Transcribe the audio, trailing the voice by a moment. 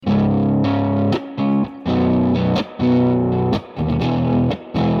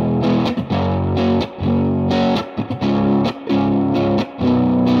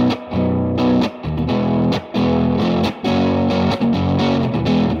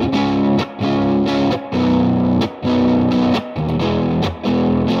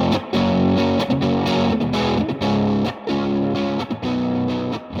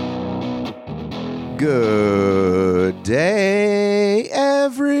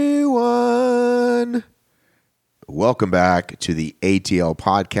everyone. Welcome back to the ATL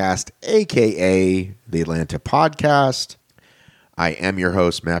podcast, aka the Atlanta Podcast. I am your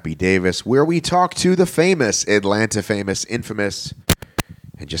host, Mappy Davis, where we talk to the famous, Atlanta famous, infamous,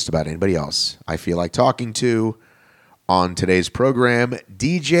 and just about anybody else I feel like talking to. On today's program,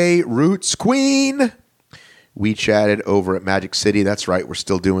 DJ Roots Queen. We chatted over at Magic City. That's right, we're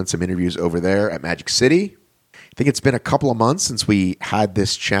still doing some interviews over there at Magic City. I think it's been a couple of months since we had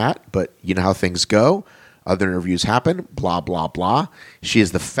this chat, but you know how things go. Other interviews happen, blah, blah, blah. She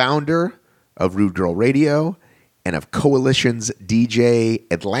is the founder of Rude Girl Radio and of Coalition's DJ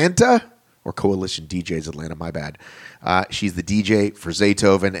Atlanta, or Coalition DJs Atlanta, my bad. She's the DJ for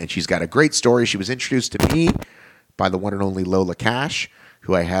Zaytoven, and she's got a great story. She was introduced to me by the one and only Lola Cash,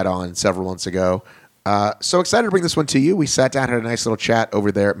 who I had on several months ago. So excited to bring this one to you. We sat down, had a nice little chat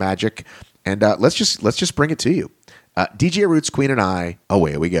over there at Magic. And let's just bring it to you. DJ Roots Queen and I,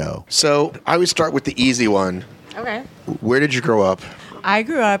 away we go. So I always start with the easy one. Okay. Where did you grow up? I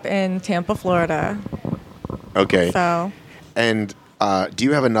grew up in Tampa, Florida. Okay. So. And do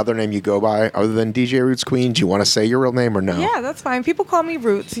you have another name you go by other than DJ Roots Queen? Do you want to say your real name or no? Yeah, that's fine. People call me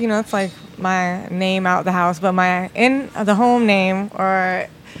Roots. You know, it's like my name out the house. But my the home name, or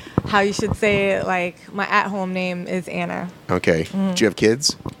how you should say it, like my at-home name is Anna. Okay. Do you have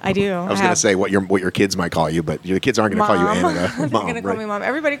kids? I do. I was going to say what your kids might call you, but your kids aren't going to call you Anna. They're going to call me Mom.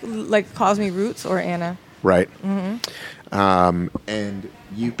 Everybody like calls me Roots or Anna. Right. And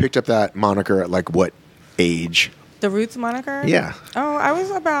you picked up that moniker at like what age? The Roots moniker? Yeah. Oh, I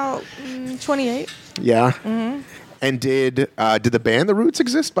was about 28. Yeah. And did the band The Roots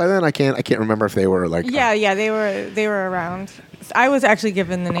exist by then? I can't remember if they were like. Yeah, they were around. I was actually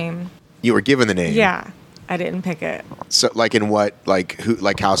given the name. You were given the name. Yeah, I didn't pick it. So, like, in what, like, who,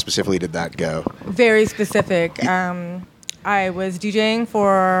 like, how specifically did that go? Very specific. I was DJing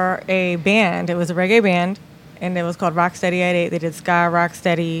for a band. It was a reggae band, and it was called Rocksteady at 8. They did ska,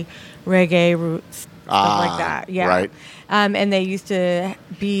 rocksteady, reggae, roots, stuff like that. Yeah. Right. And they used to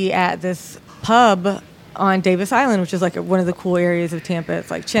be at this pub on Davis Island, which is like one of the cool areas of Tampa.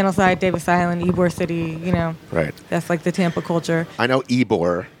 It's like Channelside, Davis Island, Ybor City, you know. Right. That's like the Tampa culture. I know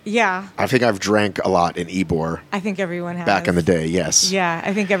Ybor. Yeah. I think I've drank a lot in Ybor. I think everyone has. Back in the day, yes. Yeah,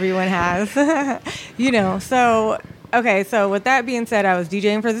 I think everyone has. You know, so, okay, so with that being said, I was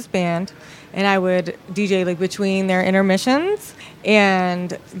DJing for this band, and I would DJ like between their intermissions, and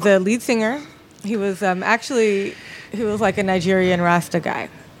the lead singer, he was he was like a Nigerian Rasta guy.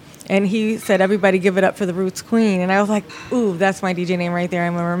 And he said, everybody give it up for the Roots Queen. And I was like, ooh, that's my DJ name right there.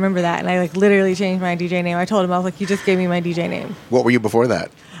 I'm going to remember that. And I like literally changed my DJ name. I told him, I was like, you just gave me my DJ name. What were you before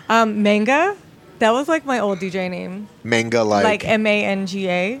that? Manga. That was like my old DJ name. Manga, like? Like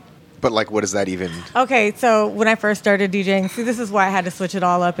M-A-N-G-A. But like, what does that even? Okay, so when I first started DJing, see, this is why I had to switch it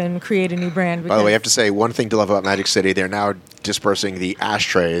all up and create a new brand. By the way, I have to say, one thing to love about Magic City, they're now dispersing the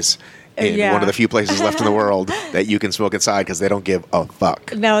ashtrays in one of the few places left in the world that you can smoke inside because they don't give a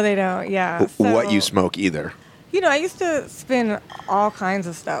fuck. No, they don't, yeah. What you smoke either. You know, I used to spin all kinds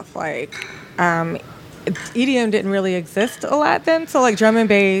of stuff. Like, EDM didn't really exist a lot then. So, like, drum and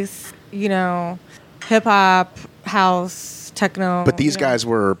bass, you know, hip-hop, house, techno. But these guys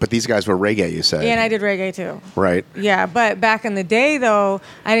were reggae, you said. Yeah, and I did reggae, too. Right. Yeah, but back in the day, though,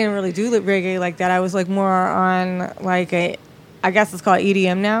 I didn't really do reggae like that. I was, like, more on, like, I guess it's called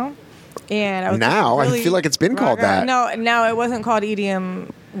EDM now. And I was really I feel like it's been called that. No, it wasn't called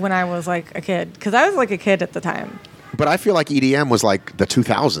EDM when I was like a kid, because I was like a kid at the time. But I feel like EDM was like the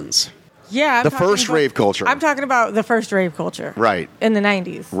 2000s. Yeah, the first rave culture. I'm talking about the first rave culture, right? In the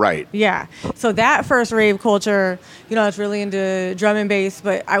 90s, right? Yeah. So that first rave culture, you know, I was really into drum and bass,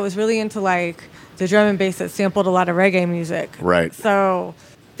 but I was really into like the drum and bass that sampled a lot of reggae music, right? So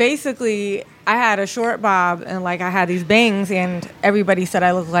basically, I had a short bob and like I had these bangs, and everybody said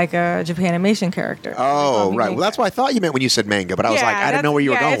I looked like a Japanimation character. Oh, right. Well, that's what I thought you meant when you said manga, but I was like, I didn't know where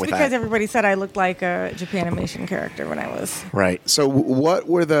you were going with that. Because everybody said I looked like a Japanimation character when I was right. So, do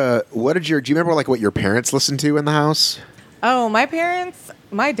you remember like what your parents listened to in the house? Oh, my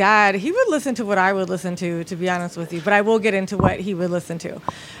dad, he would listen to what I would listen to be honest with you. But I will get into what he would listen to.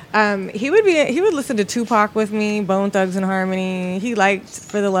 He would listen to Tupac with me, Bone Thugs and Harmony. He liked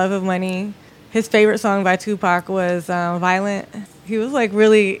For the Love of Money. His favorite song by Tupac was Violent. He was like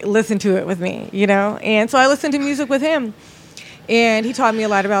really listen to it with me, you know? And so I listened to music with him. And he taught me a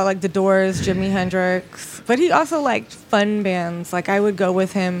lot about like The Doors, Jimi Hendrix. But he also liked fun bands. Like I would go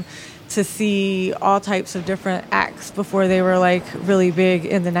with him to see all types of different acts before they were like really big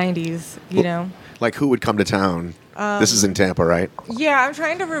in the 90s, you know? Like who would come to town? This is in Tampa, right? Yeah, I'm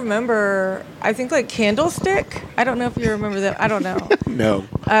trying to remember. I think like Candlestick. I don't know if you remember that. I don't know. No.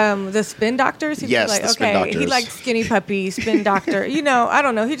 The Spin Doctors. He'd be Yes, like, the Spin Doctors. He liked Skinny Puppy, Spin Doctor. I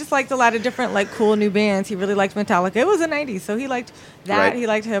don't know. He just liked a lot of different like cool new bands. He really liked Metallica. It was the '90s, so he liked that. Right. He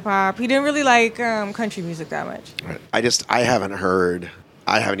liked hip hop. He didn't really like country music that much. Right.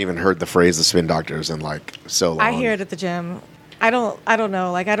 I haven't even heard the phrase "the Spin Doctors" in like so long. I hear it at the gym. I don't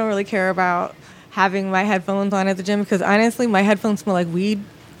know. Like, I don't really care about having my headphones on at the gym because honestly, my headphones smell like weed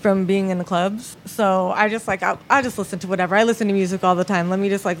from being in the clubs. So I just like, I just listen to whatever. I listen to music all the time. Let me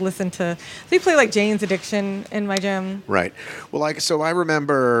just like listen to, they play like Jane's Addiction in my gym. Right. Well, like, so I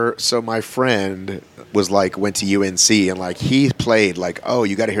remember, so my friend was like, went to UNC and like, he played like, oh,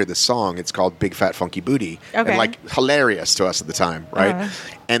 you got to hear this song. It's called Big Fat Funky Booty. Okay. And like hilarious to us at the time. Right.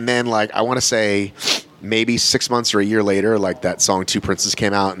 And then like, I want to say maybe 6 months or a year later, like that song Two Princes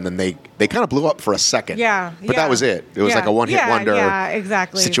came out and then they kind of blew up for a second. Yeah. But that was it. It was like a one-hit wonder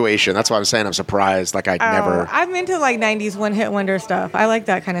exactly. situation. That's why I'm saying I'm surprised. Like never. I'm into like 90s one-hit wonder stuff. I like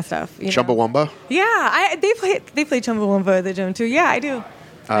that kind of stuff. Chumbawamba? Yeah. They play Chumbawamba at the gym too. Yeah, I do.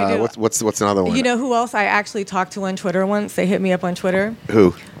 I do. What's another one? You know who else I actually talked to on Twitter once? They hit me up on Twitter.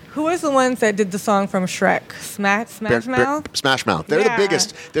 Who? Who was the ones that did the song from Shrek? Smash Mouth? Smash Mouth. They're the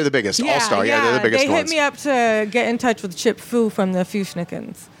biggest. They're the biggest. All-Star. Yeah, they're the biggest ones. They hit me up to get in touch with Chip Fu from the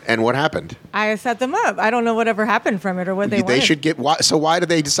Fushnikins. And what happened? I set them up. I don't know whatever happened from it or what they wanted. They should get. So why did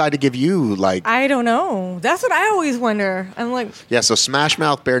they decide to give you like? I don't know. That's what I always wonder. I'm like. Yeah. So Smash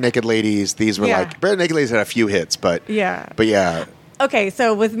Mouth, Bare Naked Ladies. These were like Bare Naked Ladies had a few hits, but yeah. Okay,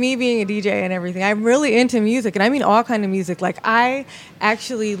 so with me being a DJ and everything, I'm really into music, and I mean all kind of music. Like, I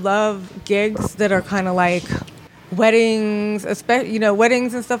actually love gigs that are kind of like weddings,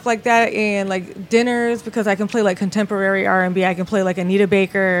 weddings and stuff like that, and like dinners, because I can play like contemporary R&B. I can play like Anita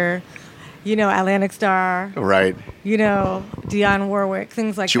Baker, Atlantic Star. Right. Dionne Warwick,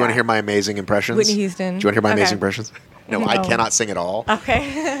 things like that. Do you want to hear my amazing impressions? Whitney Houston. Do you want to hear my amazing impressions? No, I cannot sing at all.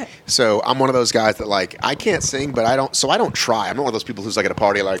 Okay. So I'm one of those guys that like I can't sing, but I don't try. I'm not one of those people who's like at a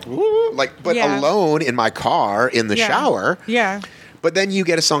party like woo, like, but alone in my car in the shower. Yeah. But then you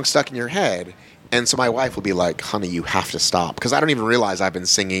get a song stuck in your head, and so my wife will be like, "Honey, you have to stop," because I don't even realize I've been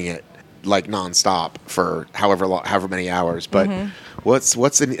singing it like nonstop for however many hours. But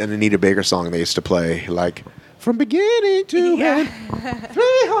what's an Anita Baker song they used to play like? From beginning to end,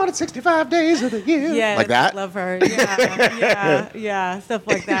 365 days of the year. Yeah, like that. Love her. Yeah, stuff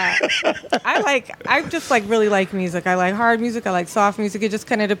like that. I just like really like music. I like hard music. I like soft music. It just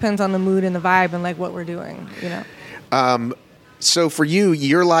kind of depends on the mood and the vibe and like what we're doing. So for you,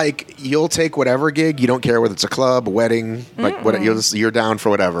 you're like you'll take whatever gig. You don't care whether it's a club, a wedding, like what you're down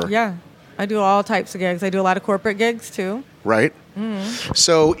for whatever. Yeah, I do all types of gigs. I do a lot of corporate gigs too. Right.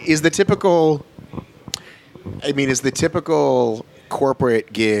 So is the typical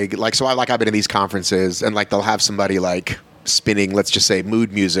corporate gig like so? I've been in these conferences and like they'll have somebody like spinning, let's just say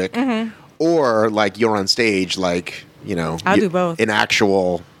mood music, or like you're on stage, like I'll do both.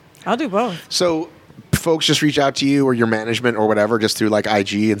 I'll do both. So folks just reach out to you or your management or whatever just through like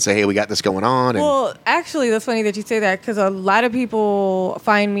IG and say, hey, we got this going on. Well, actually, that's funny that you say that because a lot of people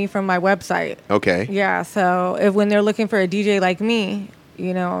find me from my website. Okay. Yeah. So when they're looking for a DJ like me, I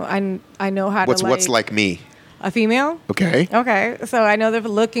know how to. What's like me? A female? Okay. Okay. So I know they're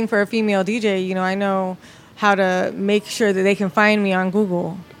looking for a female DJ. I know how to make sure that they can find me on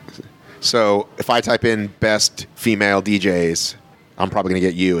Google. So if I type in best female DJs, I'm probably going to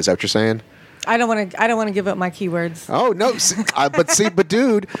get you. Is that what you're saying? I don't want to give up my keywords. Oh, no. But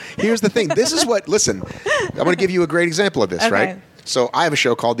dude, here's the thing. This is listen, I'm going to give you a great example of this, okay. Right? So I have a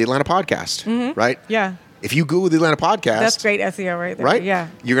show called The Atlanta Podcast, right? Yeah. If you Google The Atlanta Podcast. That's great SEO right there. Right? Yeah.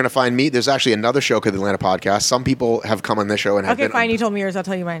 You're going to find me. There's actually another show called The Atlanta Podcast. Some people have come on this show and have been. Okay, fine. You told me yours. I'll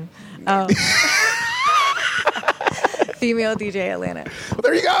tell you mine. Female DJ Atlanta. Well,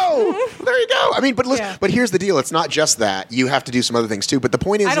 there you go. There you go. I mean, but listen, but here's the deal. It's not just that. You have to do some other things too. But the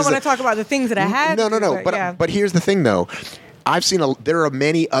point is, I don't want to talk about the things that I had. No. But here's the thing, though. I've seen there are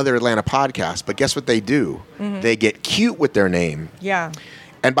many other Atlanta podcasts, but guess what they do? They get cute with their name. Yeah.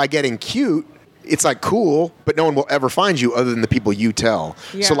 And by getting cute, it's like cool, but no one will ever find you other than the people you tell.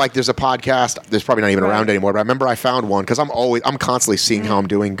 Yeah. So like there's a podcast, there's probably not even around anymore, but I remember I found one because I'm constantly seeing how I'm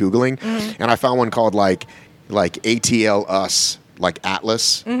doing Googling, and I found one called like ATL Us, like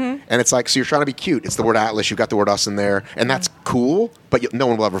Atlas. And it's like, so you're trying to be cute. It's the word Atlas. You've got the word us in there. And that's cool, but no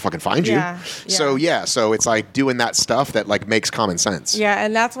one will ever fucking find you. Yeah. So it's like doing that stuff that like makes common sense. Yeah,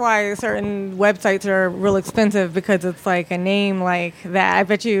 and that's why certain websites are real expensive because it's like a name like that. I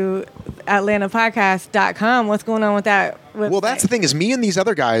bet you AtlantaPodcast.com, what's going on with that Well, that's the thing is me and these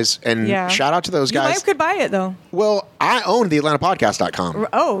other guys, and shout out to those guys. You might could buy it, though. Well, I own the AtlantaPodcast.com.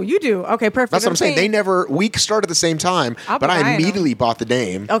 Oh, you do? Okay, perfect. That's what I'm saying. We started at the same time, but I immediately bought the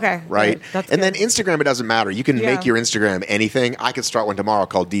name. Okay. Right? That's and good. then Instagram, it doesn't matter. You can make your Instagram anything. I could start one tomorrow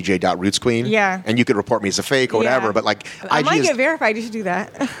called DJ.RootsQueen. Yeah. And you could report me as a fake or whatever, but like I might get verified. You should do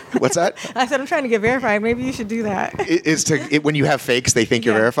that. What's that? I said I'm trying to get verified. Maybe you should do that. When you have fakes, they think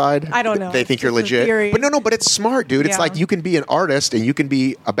you're verified? I don't know. They think you're legit. But no, but it's smart, dude. It's like you can be an artist and you can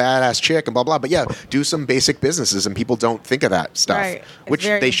be a badass chick and blah, blah. But yeah, do some basic businesses and people don't think of that stuff, which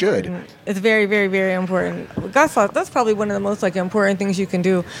they should. It's very, very, very important. That's probably one of the most like important things you can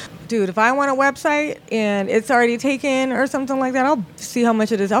do. Dude, if I want a website and it's already taken or something like that, I'll see how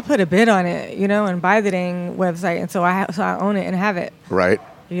much it is. I'll put a bid on it, and buy the dang website. And so I own it and have it. Right.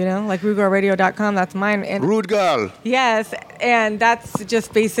 Like RudeGirlRadio.com, that's mine. And Rude Girl. Yes, and that's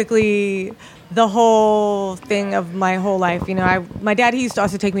just basically the whole thing of my whole life. My dad, he used to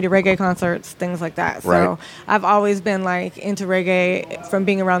also take me to reggae concerts, things like that. So I've always been like into reggae from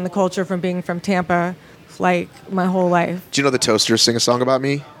being around the culture, from being from Tampa, like my whole life. Do you know the Toasters sing a song about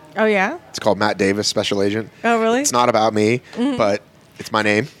me? Oh, yeah? It's called Matt Davis, Special Agent. Oh, really? It's not about me, but it's my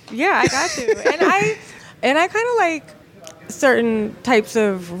name. Yeah, I got you. And I kind of like certain types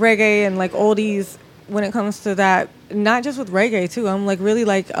of reggae and like oldies when it comes to that. Not just with reggae too. I'm like really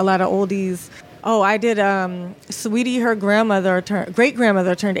like a lot of oldies. Oh, I did. Sweetie, her great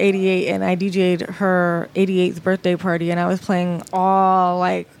grandmother turned 88, and I DJ'd her 88th birthday party, and I was playing all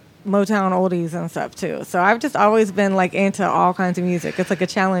like Motown oldies and stuff too. So I've just always been like into all kinds of music. It's like a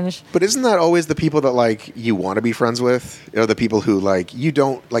challenge. But isn't that always the people that like you want to be friends with? Or the people who like you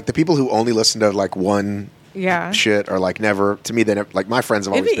don't like the people who only listen to like one shit or like never. To me, they never, like my friends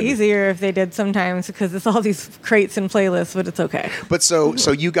have always been. It'd be easier if they did sometimes because it's all these crates and playlists, but it's okay. But so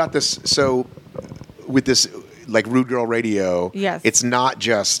you got this. So with this like Rude Girl Radio, yes, it's not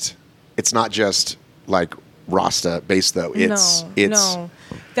just like Rasta based though. It's no.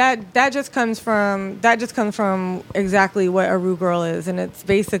 That just comes from exactly what a Rude Girl is, and it's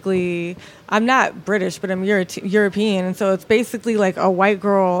basically, I'm not British, but I'm European, and so it's basically like a white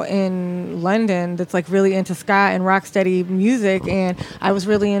girl in London that's like really into ska and rocksteady music, and I was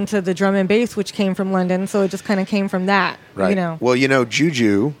really into the drum and bass, which came from London, so it just kind of came from that, right? Well,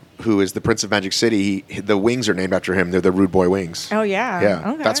 Juju, who is the Prince of Magic City, the wings are named after him. They're the Rude Boy Wings. Oh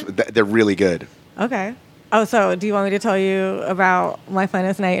yeah, okay. They're really good. Okay. Oh, so do you want me to tell you about my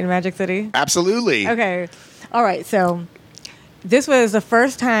funnest night in Magic City? Absolutely. Okay. All right. So this was the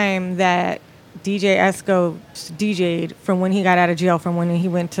first time that DJ Esco DJ'd from when he got out of jail, from when he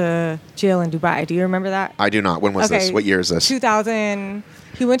went to jail in Dubai. Do you remember that? I do not. When was this? What year is this? 2000.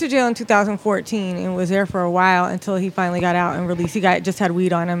 He went to jail in 2014 and was there for a while until he finally got out and released. He just had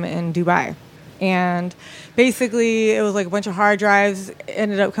weed on him in Dubai. And basically, it was like a bunch of hard drives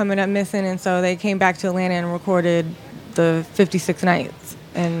ended up coming up missing, and so they came back to Atlanta and recorded the 56 Nights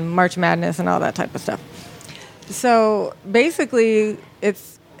and March Madness and all that type of stuff. So basically,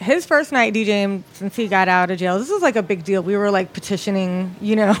 it's his first night DJing since he got out of jail. This was like a big deal. We were like petitioning,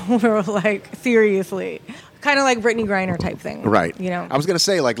 we were like, seriously. Kind of like Brittany Griner type thing. Right. I was going to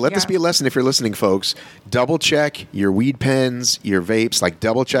say, like, let this be a lesson if you're listening, folks. Double check your weed pens, your vapes. Like,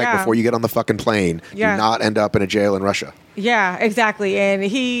 double check before you get on the fucking plane. Yeah. Do not end up in a jail in Russia. Yeah, exactly. And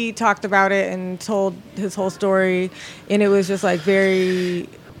he talked about it and told his whole story. And it was just like we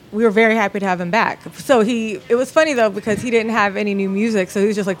were very happy to have him back. So it was funny though, because he didn't have any new music. So he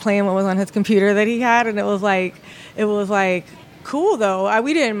was just like playing what was on his computer that he had. And it was like, cool though.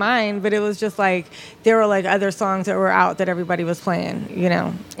 We didn't mind, but it was just like there were like other songs that were out that everybody was playing,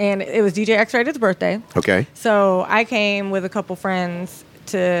 And it was DJ X-Rated's birthday. Okay. So I came with a couple friends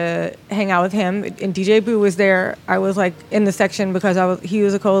to hang out with him, and DJ Boo was there. I was like in the section because he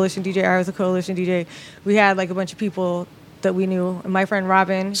was a coalition DJ, I was a coalition DJ. We had like a bunch of people that we knew. And my friend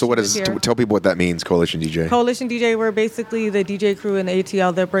Robin. So tell people what that means, coalition DJ. Coalition DJ, we're basically the DJ crew in the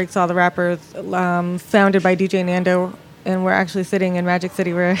ATL that breaks all the rappers, founded by DJ Nando. And we're actually sitting in Magic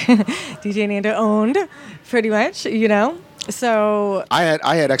City where DJ Nando owned, pretty much, So I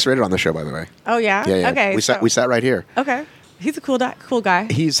had X-Rated on the show, by the way. Oh yeah. Yeah. Okay. We sat right here. Okay. He's a cool guy.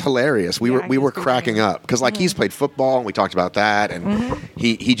 He's hilarious. We were cracking up because he's played football and we talked about that, and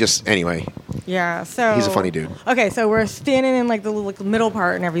he just anyway. Yeah. So he's a funny dude. Okay, so we're standing in like the middle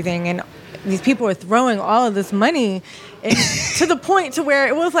part and everything, and these people are throwing all of this money, and to the point to where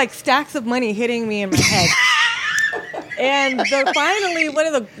it was like stacks of money hitting me in my head. And finally, one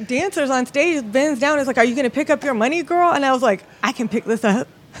of the dancers on stage bends down and is like, "Are you going to pick up your money, girl?" And I was like, "I can pick this up."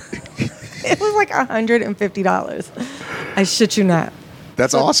 It was like $150. I shit you not.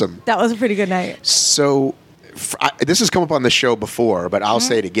 That's awesome. That was a pretty good night. So this has come up on the show before, but I'll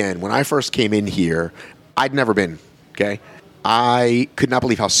say it again. When I first came in here, I'd never been, okay? I could not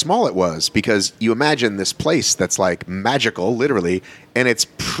believe how small it was because you imagine this place that's like magical, literally, and it's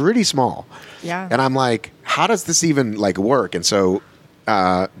pretty small. Yeah. And I'm like, how does this even like work? And so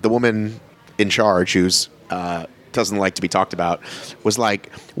the woman in charge, who's doesn't like to be talked about, was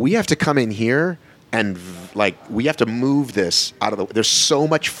like, we have to come in here and like we have to move this out of the. There's so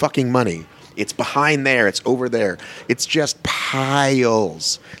much fucking money. It's behind there. It's over there. It's just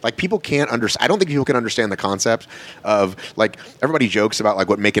piles. Like people can't understand. I don't think people can understand the concept of like everybody jokes about like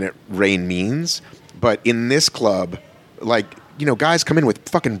what making it rain means, but in this club, like guys come in with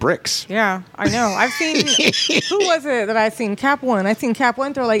fucking bricks. Yeah, I know. I've seen who was it that I seen Cap One? I seen Cap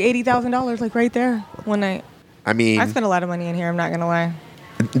One throw like $80,000 like right there one night. I mean, I spent a lot of money in here. I'm not gonna lie.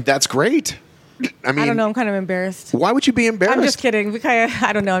 That's great. I mean, I don't know. I'm kind of embarrassed. Why would you be embarrassed? I'm just kidding. Because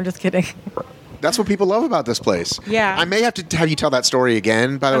I don't know. I'm just kidding. That's what people love about this place. Yeah. I may have to have you tell that story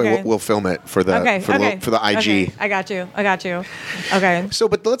again. By the way, we'll film it for the for the IG. Okay. I got you. Okay. So,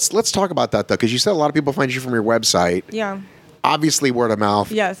 but let's talk about that though, because you said a lot of people find you from your website. Yeah. Obviously, word of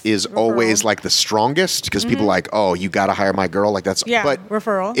mouth is always like the strongest because people are like, oh, you got to hire my girl. Like that's but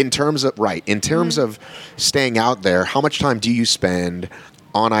referral. In terms of staying out there, how much time do you spend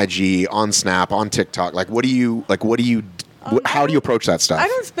on IG, on Snap, on TikTok? Like, how do you approach that stuff? I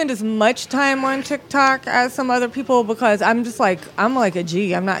don't spend as much time on TikTok as some other people because I'm like a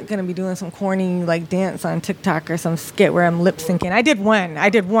G. I'm not going to be doing some corny like dance on TikTok or some skit where I'm lip syncing. I did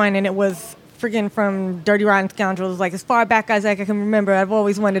one and it was freaking from Dirty Rotten Scoundrels. Like as far back as I can remember, I've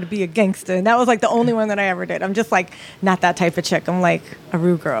always wanted to be a gangster. And that was like the only one that I ever did. I'm just like not that type of chick. I'm like a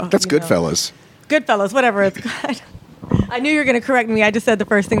rude girl. That's Goodfellas. Goodfellas, whatever it's called. I knew you were going to correct me. I just said the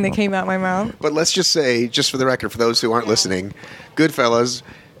first thing that came out my mouth. But let's just say, just for the record, for those who aren't listening, Goodfellas,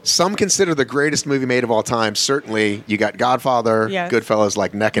 some consider the greatest movie made of all time. Certainly, you got Godfather, Goodfellas,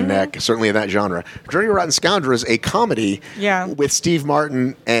 like neck and neck, certainly in that genre. Dirty Rotten Scoundrels, a comedy with Steve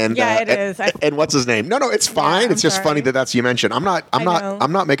Martin and it is. And what's his name? No, it's fine. It's just funny that that's you mentioned. I'm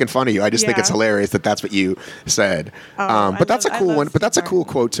not making fun of you. I just think it's hilarious that that's what you said. But that's a cool one. But that's a cool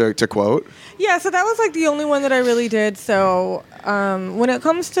quote to quote. Yeah, so that was like the only one that I really did. So when it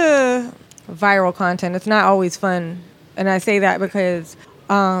comes to viral content, it's not always fun. And I say that because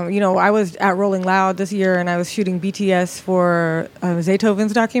I was at Rolling Loud this year and I was shooting BTS for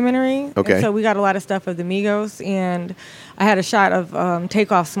Zaytoven's documentary. Okay. And so we got a lot of stuff of the Migos, and I had a shot of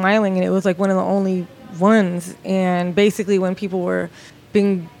Takeoff smiling, and it was like one of the only ones. And basically when people were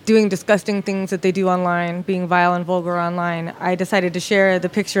doing disgusting things that they do online, being vile and vulgar online, I decided to share the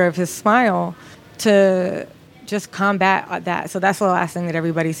picture of his smile to just combat that. So that's the last thing that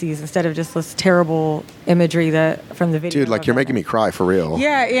everybody sees instead of just this terrible imagery that from the video. Dude, like you're making me cry for real.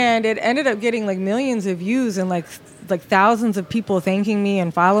 Yeah, and it ended up getting like millions of views and like thousands of people thanking me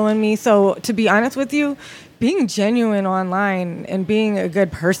and following me. So to be honest with you, being genuine online and being a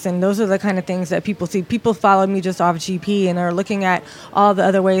good person, those are the kind of things that people see. People follow me just off GP and are looking at all the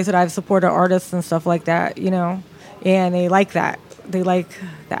other ways that I've supported artists and stuff like that, and they like that. They like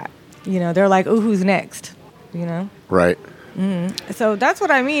that. They're like, oh, who's next? Right. Mm-hmm. So that's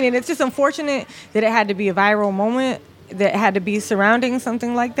what I mean. And it's just unfortunate that it had to be a viral moment that had to be surrounding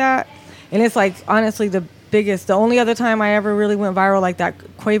something like that. And it's like, honestly, the only other time I ever really went viral like that,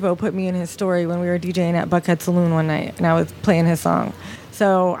 Quavo put me in his story when we were DJing at Buckhead Saloon one night and I was playing his song.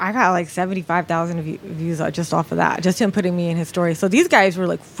 So I got like 75,000 views just off of that, just him putting me in his story. So these guys were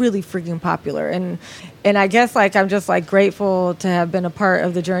like really freaking popular. And I guess like I'm just like grateful to have been a part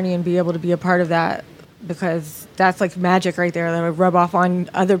of the journey and be able to be a part of that. Because that's like magic right there that would rub off on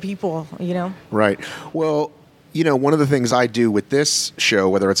other people, Right. Well, one of the things I do with this show,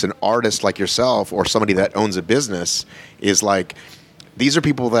 whether it's an artist like yourself or somebody that owns a business, is like, these are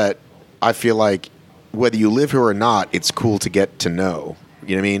people that I feel like whether you live here or not, it's cool to get to know.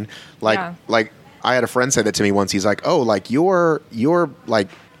 You know what I mean? Like I had a friend say that to me once. He's like, oh, like you're like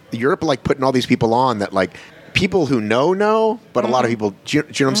putting all these people on that like people who know, but a lot of people, do you know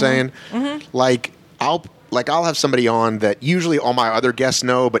what I'm saying? Mm-hmm. Like, I'll have somebody on that usually all my other guests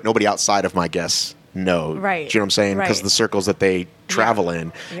know, but nobody outside of my guests know. Right. Do you know what I'm saying? Because of the circles that they travel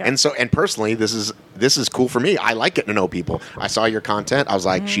in. Yeah. And personally, this is cool for me. I like getting to know people. I saw your content. I was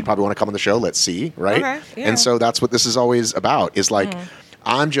like, she'd probably want to come on the show. Let's see. Right. Okay. Yeah. And so that's what this is always about, is like,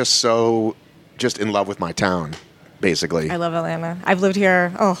 I'm just in love with my town, basically. I love Atlanta. I've lived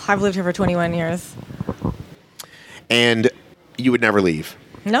here for 21 years. And you would never leave.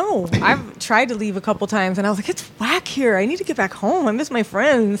 No, I've tried to leave a couple times, and I was like, it's whack here. I need to get back home. I miss my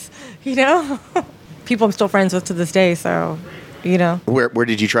friends, People I'm still friends with to this day, so, Where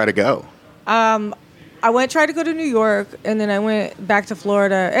did you try to go? tried to go to New York, and then I went back to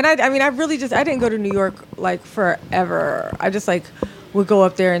Florida. And I mean, I didn't go to New York like forever. I just like would go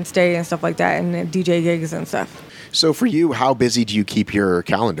up there and stay and stuff like that, and then DJ gigs and stuff. So for you, how busy do you keep your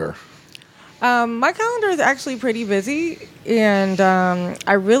calendar? My calendar is actually pretty busy, and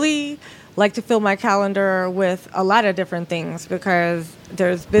I really like to fill my calendar with a lot of different things because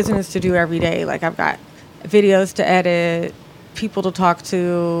there's business to do every day. Like I've got videos to edit, people to talk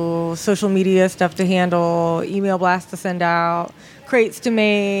to, social media stuff to handle, email blasts to send out, crates to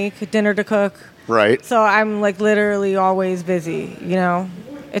make, dinner to cook. Right. So I'm like literally always busy, you know.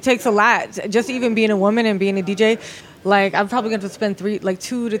 It takes a lot. Just even being a woman and being a DJ, like I'm probably going to spend 2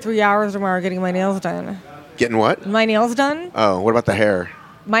 to 3 hours tomorrow getting my nails done. Getting what? My nails done. Oh, what about the hair?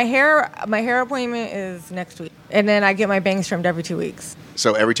 My hair appointment is next week, and then I get my bangs trimmed every 2 weeks.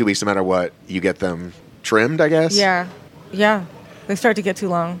 So every 2 weeks, no matter what, you get them trimmed, I guess? Yeah. They start to get too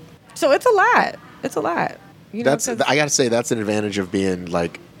long. So it's a lot. You know, I got to say, that's an advantage of being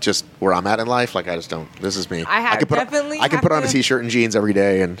like just where I'm at in life. Like I just don't. This is me. I can put on a t-shirt and jeans every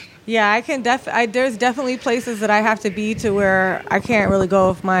day, and yeah, I can. There's definitely places that I have to be to where I can't really go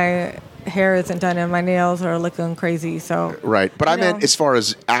if my hair isn't done and my nails are looking crazy. So right, but I meant as far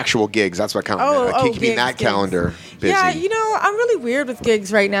as actual gigs. That's what kind of keeping that calendar busy. Yeah, you know, I'm really weird with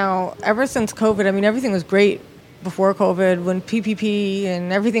gigs right now. Ever since COVID, I mean, everything was great before COVID, when PPP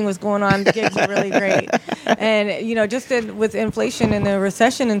and everything was going on, the gigs were really great. And, you know, with inflation and the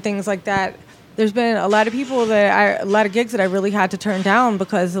recession and things like that, there's been a lot of a lot of gigs that I really had to turn down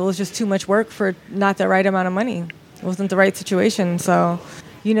because it was just too much work for not the right amount of money. It wasn't the right situation. So,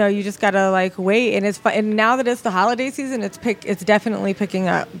 you know, you just got to like wait. And and now that it's the holiday season, it's definitely picking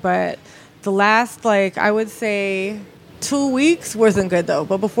up. But the last, like, I would say 2 weeks wasn't good though.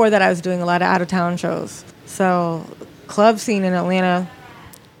 But before that, I was doing a lot of out of town shows. So, club scene in Atlanta,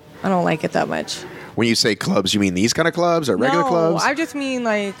 I don't like it that much. When you say clubs, you mean these kind of clubs or regular clubs? No, I just mean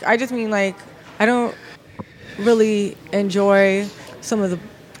like I don't really enjoy some of the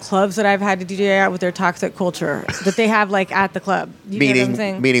clubs that I've had to DJ at with their toxic culture that they have like at the club. You know what I'm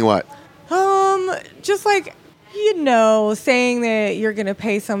saying? Meaning what? Just like, you know, saying that you're going to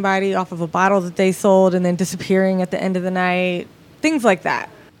pay somebody off of a bottle that they sold and then disappearing at the end of the night. Things like that.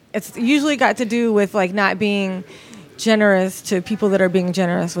 It's usually got to do with like not being generous to people that are being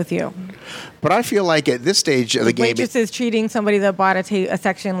generous with you. But I feel like at this stage of the game, waitresses treating somebody that bought a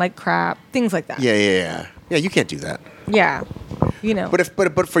section like crap, things like that. Yeah. You can't do that. Yeah, you know.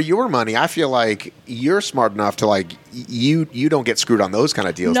 But for your money, I feel like you're smart enough to like you don't get screwed on those kind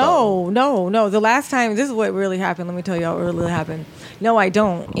of deals. No. The last time, this is what really happened. Let me tell you how it really happened. No, I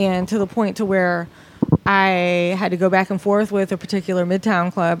don't, and to the point to where I had to go back and forth with a particular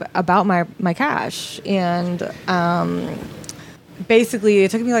Midtown club about my cash. And basically,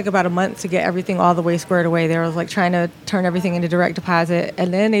 it took me like about a month to get everything all the way squared away. They were like trying to turn everything into direct deposit.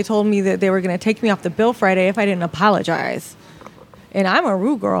 And then they told me that they were going to take me off the bill Friday if I didn't apologize. And I'm a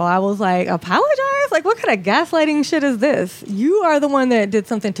rude girl. I was like, apologize? Like, what kind of gaslighting shit is this? You are the one that did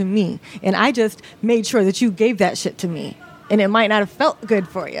something to me. And I just made sure that you gave that shit to me. And it might not have felt good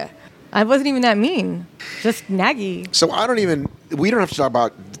for you. I wasn't even that mean, just naggy. So we don't have to talk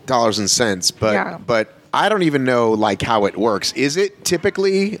about dollars and cents, but I don't even know like how it works. Is it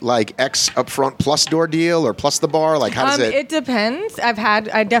typically like X upfront plus door deal or plus the bar? Like how does it? It depends.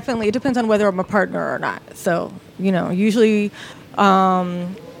 It depends on whether I'm a partner or not. So, you know, usually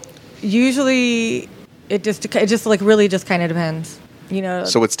it just like really just kind of depends. You know,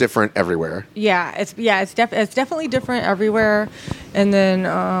 so it's different everywhere. Yeah, it's definitely different everywhere. And then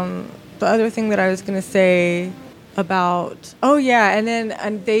the other thing that I was going to say about, and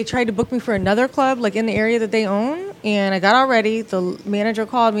then they tried to book me for another club like in the area that they own, and I got all ready. The manager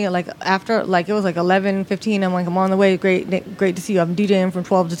called me at after it was like 11:15. I'm like, I'm on the way. Great to see you. I'm DJing from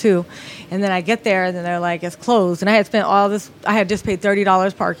 12 to 2. And then I get there and then they're like, it's closed. And I had spent all this. I had just paid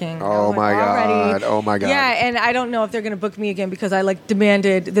 $30 parking. Oh my god. Yeah, and I don't know if they're going to book me again because I like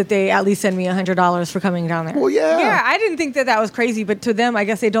demanded that they at least send me $100 for coming down there. Well, yeah. Yeah, I didn't think that was crazy, but to them, I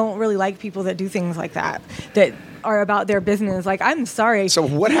guess they don't really like people that do things like that are about their business. Like, I'm sorry. So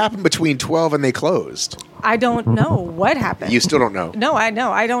what happened between 12 and they closed? I don't know what happened. You still don't know? No, I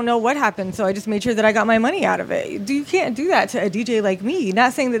know. I don't know what happened. So I just made sure that I got my money out of it. You can't do that to a DJ like me.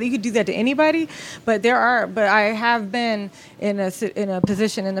 Not saying that you could do that to anybody, but I have been in a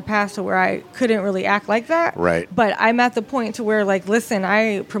position in the past to where I couldn't really act like that. Right. But I'm at the point to where, like, listen,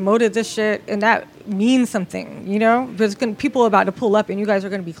 I promoted this shit and that means something, you know? There's people about to pull up and you guys are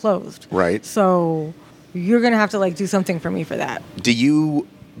going to be closed. Right. So you're going to have to like do something for me for that. Do you,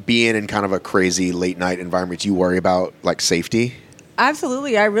 being in kind of a crazy late night environment, do you worry about like safety?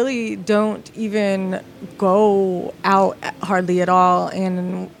 Absolutely. I really don't even go out hardly at all.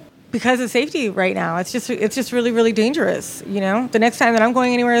 And because of safety right now, it's just really, really dangerous. You know, the next time that I'm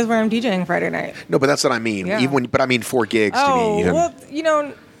going anywhere is where I'm DJing Friday night. No, but that's what I mean. Yeah. But I mean for gigs to me. Well, you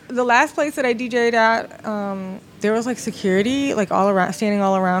know, the last place that I DJ'd at, there was like security, like all around, standing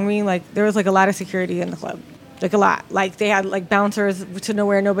all around me. Like there was like a lot of security in the club, like a lot. Like they had like bouncers to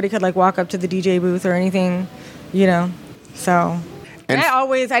nowhere. Nobody could like walk up to the DJ booth or anything, you know. So. And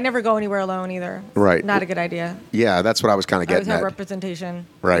I never go anywhere alone either. Right. Not a good idea. Yeah, that's what I was kind of getting I always have at. representation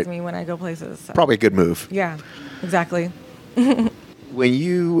with me when I go places. So. Probably a good move. Yeah, exactly.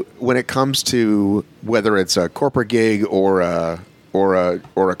 When it comes to whether it's a corporate gig or a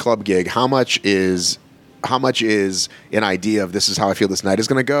club gig, how much is an idea of this is how I feel this night is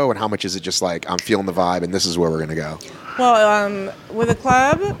going to go, and how much is it just like I'm feeling the vibe and this is where we're going to go? Well, with a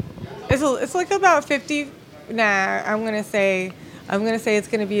club, it's like about 50. Nah, I'm gonna say it's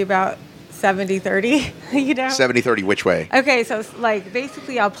going to be about 70-30, you know? 70-30 which way? Okay, so it's like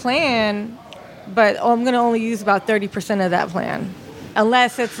basically I'll plan, but I'm going to only use about 30% of that plan.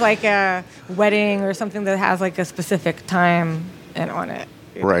 Unless it's like a wedding or something that has like a specific time on it.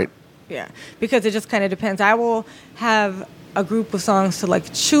 Right. Yeah, because it just kind of depends. I will have a group of songs to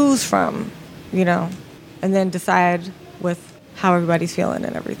like choose from, you know, and then decide with how everybody's feeling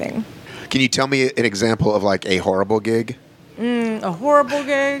and everything. Can you tell me an example of like a horrible gig? A horrible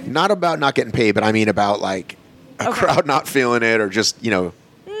gig? Not about not getting paid, but I mean about like a crowd not feeling it, or just, you know,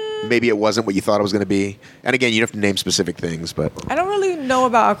 maybe it wasn't what you thought it was going to be. And again, you don't have to name specific things, but I don't really know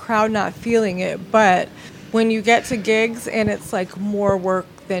about a crowd not feeling it, but when you get to gigs and it's like more work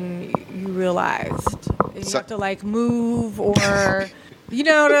than you realized, and you have to like move or you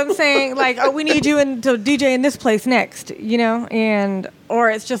know what I'm saying? Like, oh, we need you to DJ in this place next, you know, or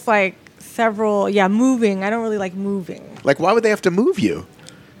it's just like moving. I don't really like moving. Like, why would they have to move you?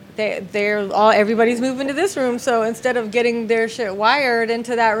 Everybody's moving to this room, so instead of getting their shit wired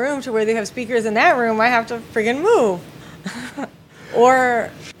into that room to where they have speakers in that room, I have to friggin' move.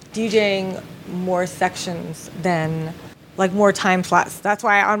 Or DJing more sections than like more time slots. That's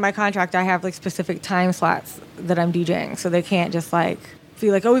why on my contract I have like specific time slots that I'm DJing, so they can't just like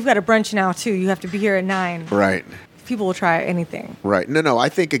feel like, oh, we've got a brunch now too. You have to be here at 9. Right. People will try anything. Right. No. I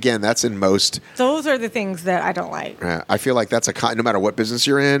think, again, that's in most. Those are the things that I don't like. I feel like that's no matter what business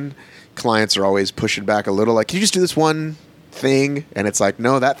you're in, clients are always pushing back a little. Like, can you just do this one thing? And it's like,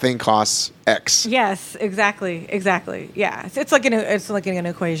 no, that thing costs X. Yes, exactly. Yeah. It's like an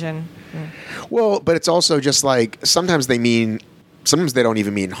equation. Well, but it's also just like sometimes they don't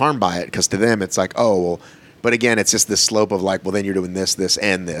even mean harm by it, because to them it's like, oh, well, but again, it's just this slope of like, well, then you're doing this,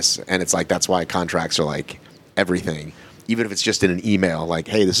 and this. And it's like, that's why contracts are like everything, even if it's just in an email, like,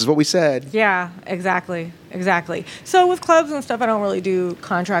 hey, this is what we said. Yeah, exactly. So with clubs and stuff, I don't really do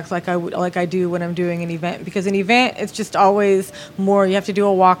contracts like I do when I'm doing an event, because an event, it's just always more, you have to do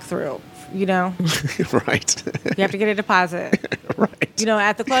a walkthrough, you know? Right. You have to get a deposit. Right. You know,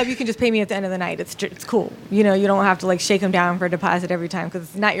 at the club, you can just pay me at the end of the night. It's cool. You know, you don't have to like shake them down for a deposit every time, because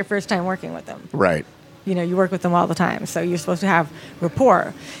it's not your first time working with them. Right. You know, you work with them all the time, so you're supposed to have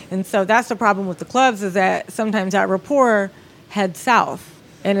rapport. And so that's the problem with the clubs, is that sometimes that rapport heads south,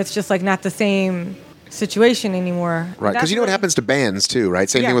 and it's just like not the same situation anymore. Right, because you know what happens to bands too, right?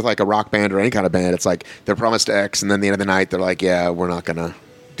 Same thing with like a rock band or any kind of band. It's like they're promised X, and then at the end of the night, they're like, yeah, we're not going to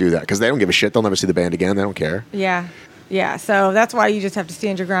do that, because they don't give a shit. They'll never see the band again. They don't care. Yeah. So that's why you just have to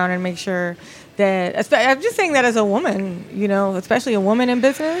stand your ground and make sure that, I'm just saying that as a woman, you know, especially a woman in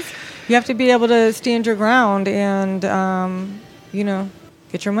business, you have to be able to stand your ground and, you know,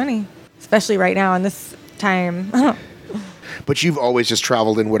 get your money, especially right now in this time. But you've always just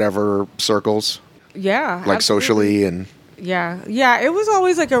traveled in whatever circles? Yeah. Like absolutely. socially and... Yeah, it was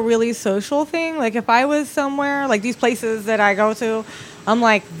always like a really social thing. Like if I was somewhere, like these places that I go to, I'm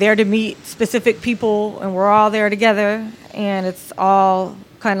like there to meet specific people, and we're all there together, and it's all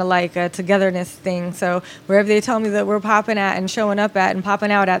kind of like a togetherness thing. So wherever they tell me that we're popping at and showing up at and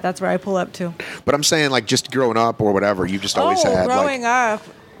popping out at, that's where I pull up to. But I'm saying, like, just growing up or whatever, you've just always had growing up.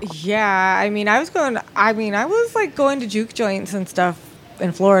 Yeah, I mean, I was like going to juke joints and stuff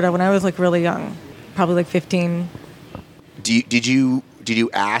in Florida when I was like really young, probably like 15. Did you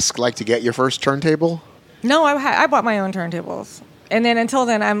ask like to get your first turntable? No, I bought my own turntables. And then until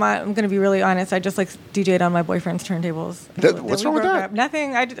then, I'm going to be really honest, I just like DJ'd on my boyfriend's turntables. What's wrong with that?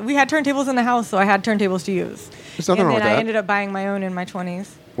 Nothing. We had turntables in the house, so I had turntables to use. There's nothing wrong with that. And then I ended up buying my own in my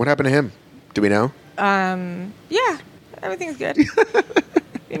 20s. What happened to him? Do we know? Yeah, everything's good.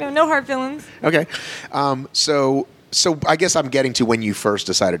 You know, no hard feelings. Okay. So I guess I'm getting to when you first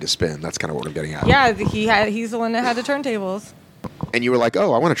decided to spin. That's kind of what I'm getting at. Yeah, he's the one that had the turntables. And you were like,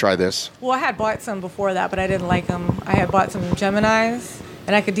 oh, I want to try this. Well, I had bought some before that, but I didn't like them. I had bought some Geminis,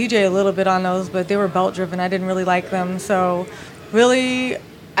 and I could DJ a little bit on those, but they were belt driven. I didn't really like them. So really,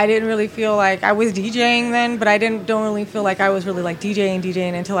 I didn't really feel like I was DJing then, but I don't really feel like I was really like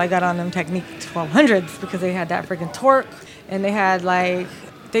DJing until I got on them Technique 1200s, because they had that freaking torque, and they had like,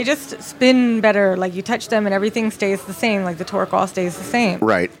 they just spin better. Like you touch them and everything stays the same. Like the torque all stays the same.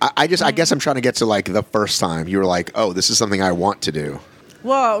 Right. I guess I'm trying to get to like the first time you were like, oh, this is something I want to do.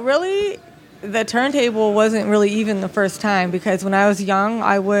 Well, really, the turntable wasn't really even the first time, because when I was young,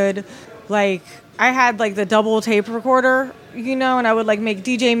 I would like, I had like the double tape recorder, you know, and I would like make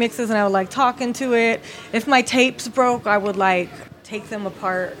DJ mixes and I would like talk into it. If my tapes broke, I would like take them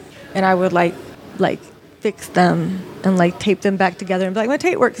apart and I would like fix them and like tape them back together and be like, my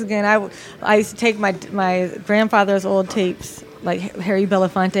tape works again. I used to take my grandfather's old tapes, like Harry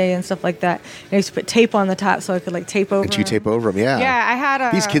Belafonte and stuff like that, and I used to put tape on the top so I could like tape over. And you tape over them, yeah. Yeah, I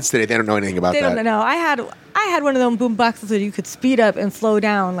had these kids today, they don't know anything about that. They don't know. I had one of them boom boxes that you could speed up and slow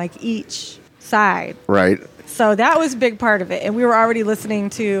down like each side. Right. So that was a big part of it. And we were already listening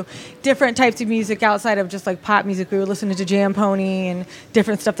to different types of music outside of just like pop music. We were listening to Jam Pony and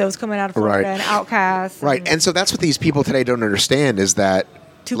different stuff that was coming out of Florida and Outkast. Right. And so that's what these people today don't understand, is that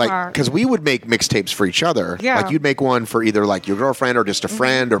Tupac. Because we would make mixtapes for each other. Yeah. Like you'd make one for either like your girlfriend or just a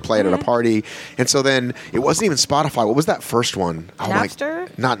friend or play it at a party. And so then it wasn't even Spotify. What was that first one? Oh,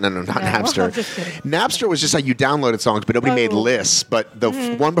 Napster? Not Napster. Just kidding. Napster was just like you downloaded songs, but nobody made lists. But the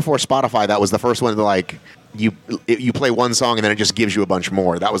one before Spotify, that was the first one that like you play one song and then it just gives you a bunch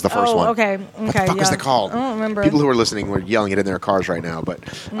more. That was the first one. Okay. What the fuck is it called? I don't remember. People who are listening were yelling it in their cars right now. But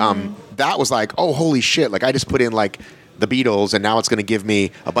that was like, oh, holy shit. Like I just put in like the Beatles, and now it's going to give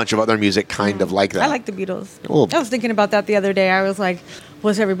me a bunch of other music kind of like that. I like the Beatles. Well, I was thinking about that the other day. I was like,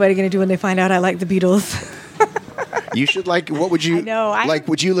 what's everybody going to do when they find out I like the Beatles? You should like, what would you, I know, like,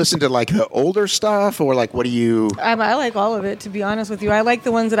 would you listen to like the older stuff, or like, what do you? I like all of it, to be honest with you. I like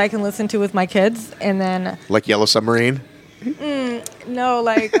the ones that I can listen to with my kids, and then. Like Yellow Submarine? No,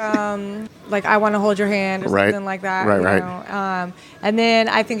 like like I Want to Hold Your Hand or something like that. Right. And then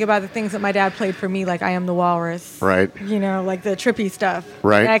I think about the things that my dad played for me, like I Am the Walrus. Right. You know, like the trippy stuff.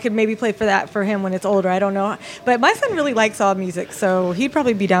 Right. And I could maybe play for that for him when it's older. I don't know. But my son really likes all music, so he'd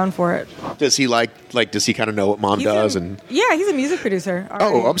probably be down for it. Does he does he kind of know what mom does? Yeah, he's a music producer.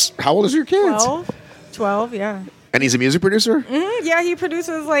 Oh, how old is your kids? 12, yeah. And he's a music producer? Mm-hmm, yeah, he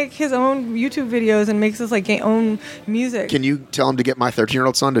produces like his own YouTube videos and makes his like own music. Can you tell him to get my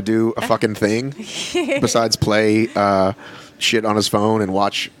 13-year-old son to do a fucking thing besides play shit on his phone and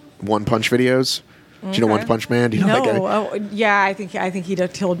watch One Punch videos? Do you know One Punch Man? Do you know that guy? Oh, yeah, I think he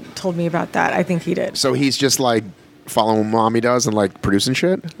told me about that. I think he did. So he's just like following what mommy does and like producing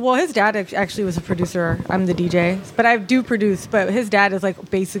shit? Well, his dad actually was a producer. I'm the DJ, but I do produce. But his dad is like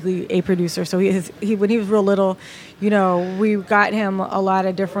basically a producer. So he when he was real little, you know, we got him a lot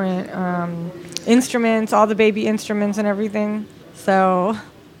of different instruments, all the baby instruments and everything. So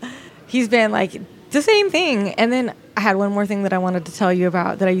he's been like the same thing. And then I had one more thing that I wanted to tell you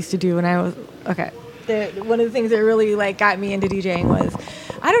about that I used to do when I was one of the things that really like got me into DJing was,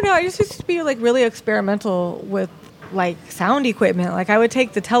 I don't know, I just used to be like really experimental with like sound equipment. Like I would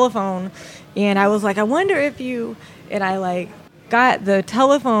take the telephone and I was like, I wonder if and I like got the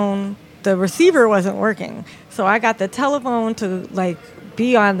telephone, the receiver wasn't working. So I got the telephone to like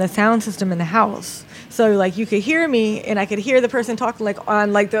be on the sound system in the house. So like you could hear me and I could hear the person talking like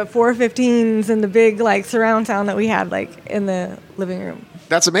on like the 415s and the big like surround sound that we had like in the living room.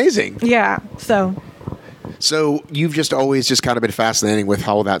 That's amazing. Yeah. So you've just always just kind of been fascinating with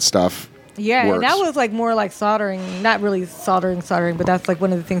how that stuff yeah, works. And that was like more like soldering, not really soldering, but that's like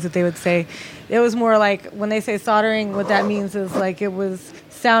one of the things that they would say. It was more like when they say soldering, what that means is like it was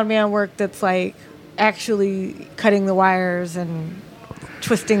sound man work that's like actually cutting the wires and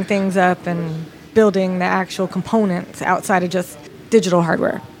twisting things up and building the actual components outside of just digital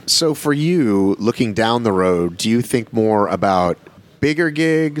hardware. So for you, looking down the road, do you think more about bigger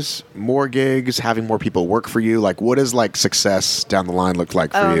gigs, more gigs, having more people work for you? Like what does like success down the line look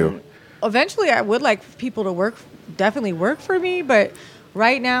like for you? Eventually, I would like people to definitely work for me, but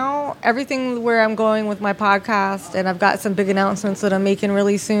right now, everything where I'm going with my podcast, and I've got some big announcements that I'm making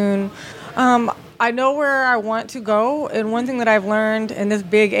really soon. I know where I want to go, and one thing that I've learned in this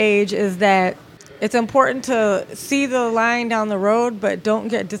big age is that it's important to see the line down the road, but don't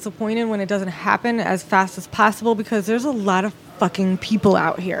get disappointed when it doesn't happen as fast as possible, because there's a lot of fucking people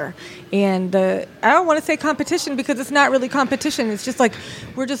out here. And I don't want to say competition, because it's not really competition. It's just like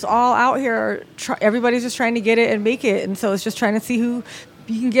we're just all out here. Everybody's just trying to get it and make it. And so it's just trying to see who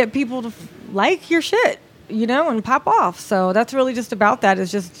you can get people to like your shit. and pop off. So that's really just about that,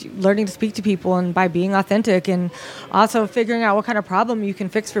 is just learning to speak to people and by being authentic, and also figuring out what kind of problem you can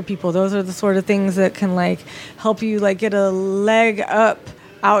fix for people. Those are the sort of things that can like help you like get a leg up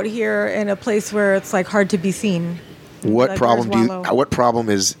out here in a place where it's like hard to be seen. What problem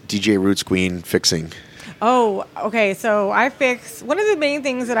is DJ Roots Queen fixing? Oh, okay. So one of the main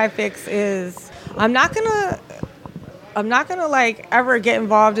things that I fix is I'm not gonna like ever get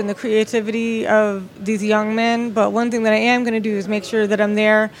involved in the creativity of these young men, but one thing that I am gonna do is make sure that I'm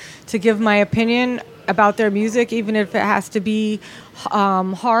there to give my opinion about their music, even if it has to be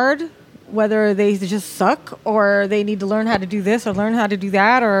hard, whether they just suck or they need to learn how to do this or learn how to do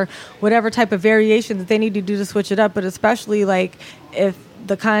that or whatever type of variation that they need to do to switch it up. But especially like if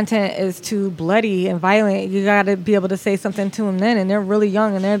the content is too bloody and violent, you got to be able to say something to them then, and they're really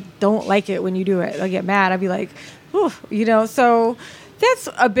young and they don't like it when you do it. They'll get mad. I'd be like, oof, so that's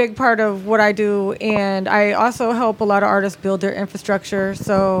a big part of what I do. And I also help a lot of artists build their infrastructure.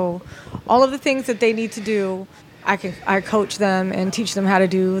 So all of the things that they need to do, I coach them and teach them how to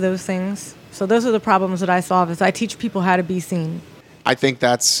do those things. So those are the problems that I solve, is I teach people how to be seen. I think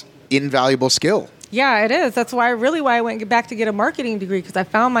that's invaluable skill. Yeah, it is. That's why I went back to get a marketing degree, because I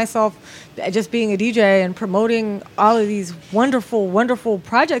found myself just being a DJ and promoting all of these wonderful, wonderful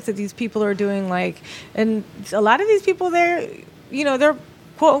projects that these people are doing. Like, and a lot of these people, they're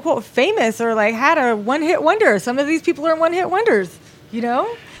quote unquote famous or like had a one-hit wonder. Some of these people are one-hit wonders,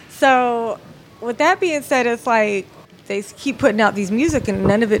 So with that being said, it's like they keep putting out these music and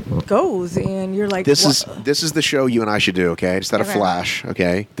none of it goes, and you're like, this is the show you and I should do, okay? Just out of flash,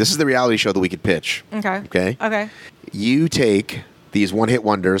 okay? This is the reality show that we could pitch. Okay. You take these one-hit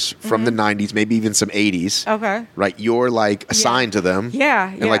wonders from the 90s, maybe even some 80s. Okay. Right? You're like assigned to them. Yeah.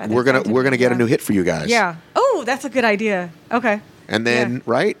 And like we're gonna get a new hit for you guys. Yeah. Oh, that's a good idea. Okay. And then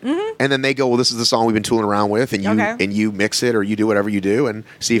and then they go, well, this is the song we've been tooling around with, and you mix it or you do whatever you do and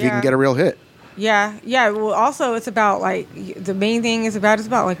see if you can get a real hit. Yeah. Well, also it's about like the main thing is about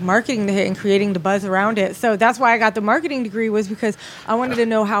like marketing the hit and creating the buzz around it. So that's why I got the marketing degree, was because I wanted to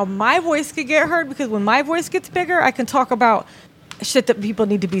know how my voice could get heard, because when my voice gets bigger, I can talk about shit that people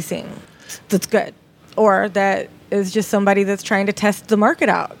need to be seeing. That's good. Or that is just somebody that's trying to test the market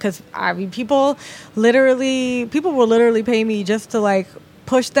out. Because I mean, people will literally pay me just to like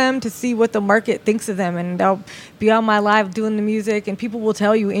push them to see what the market thinks of them, and they'll be on my live doing the music, and people will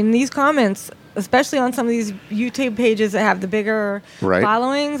tell you in these comments, especially on some of these YouTube pages that have the bigger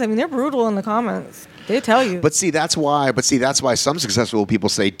followings. I mean, they're brutal in the comments. They tell you. But see, that's why some successful people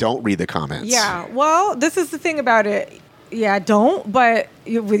say don't read the comments. Yeah. Well, this is the thing about it. Yeah, don't. But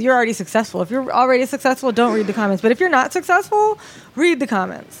you're already successful. If you're already successful, don't read the comments. But if you're not successful, read the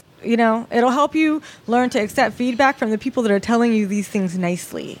comments. It'll help you learn to accept feedback from the people that are telling you these things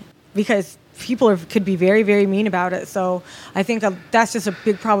nicely, because people could be very, very mean about it. So I think that's just a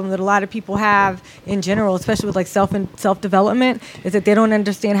big problem that a lot of people have in general, especially with like self-development, is that they don't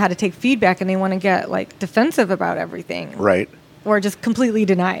understand how to take feedback, and they want to get like defensive about everything. Right. Or just completely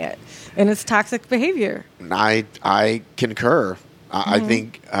deny it. And it's toxic behavior. I concur. I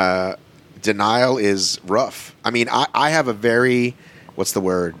think denial is rough. I mean, I have a very,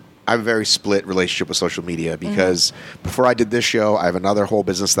 I have a very split relationship with social media, because before I did this show, I have another whole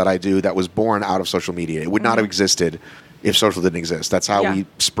business that I do that was born out of social media. It would not have existed if social didn't exist. That's how we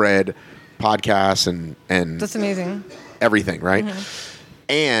spread podcasts and that's amazing. Everything, right?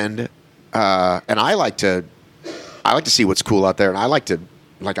 And I like to see what's cool out there, and I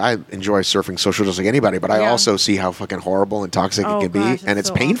enjoy surfing social just like anybody, but I also see how fucking horrible and toxic it can be, and it's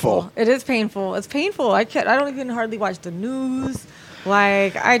so painful. Awful. It is painful. It's painful. I don't even hardly watch the news.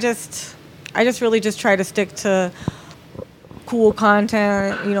 Like, I just really just try to stick to cool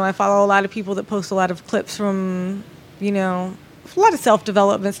content. I follow a lot of people that post a lot of clips from, a lot of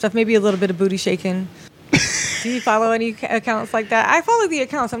self-development stuff, maybe a little bit of booty shaking. Do you follow any accounts like that? I follow the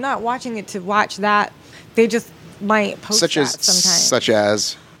accounts. I'm not watching it to watch that. They just might post that sometimes. Such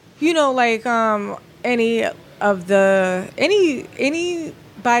as? Like anybody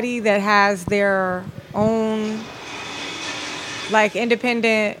that has their own like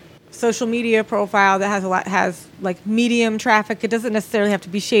independent social media profile that has like medium traffic. It doesn't necessarily have to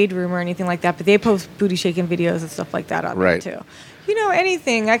be Shade Room or anything like that, but they post booty shaking videos and stuff like that on there too.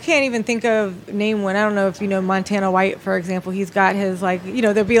 Anything. I can't even name one. I don't know if Montana White, for example. He's got his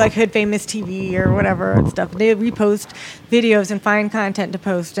there'll be like Hood Famous TV or whatever and stuff. They repost videos and find content to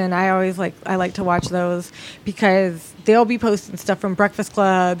post, and I like to watch those, because they'll be posting stuff from Breakfast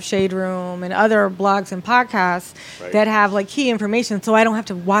Club, Shade Room, and other blogs and podcasts that have like key information, so I don't have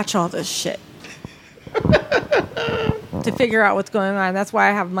to watch all this shit. to figure out what's going on. That's why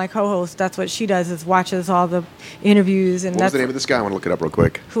I have my co-host. That's what she does, is watches all the interviews. And What was the name of this guy? I want to look it up real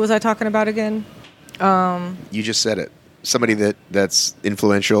quick. Who was I talking about again? You just said it. Somebody that's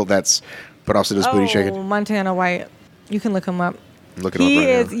influential, but also does booty shaking. Montana White. You can look him up. I'm looking him up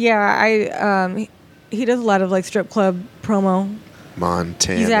right now. Yeah, he does a lot of like strip club promo.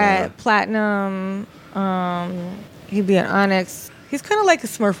 Montana. He's at Platinum. He'd be at Onyx. He's kind of like a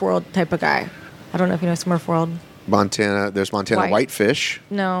Smurf World type of guy. I don't know if you know Smurf World. Montana. There's Montana Whitefish.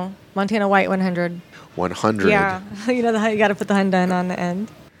 No, Montana White 100. 100. Yeah, you know you got to put the Hyundai on the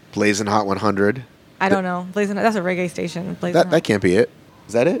end. Blazing Hot 100. I don't know. Blazing. That's a reggae station. That can't be it.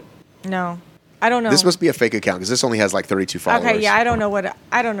 Is that it? No, I don't know. This must be a fake account because this only has like 32 followers. Okay, yeah, I don't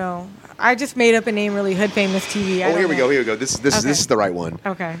know. I just made up a name, really, Hood Famous TV. Here we go. This is the right one.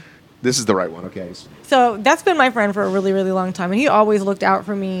 Okay. This is the right one. Okay. So that's been my friend for a really, really long time, and he always looked out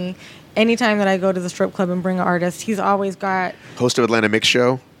for me. Anytime that I go to the strip club and bring an artist, he's always got host of Atlanta Mix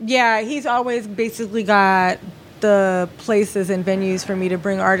Show. Yeah, he's always basically got the places and venues for me to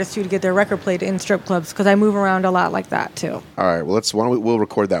bring artists to get their record played in strip clubs because I move around a lot like that too. All right, well we'll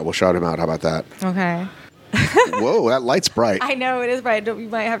record that. We'll shout him out. How about that? Okay. Whoa, that light's bright. I know it is bright. You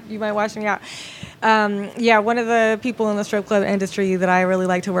might watch me out. Yeah, one of the people in the strip club industry that I really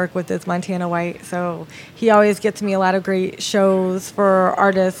like to work with is Montana White. So he always gets me a lot of great shows for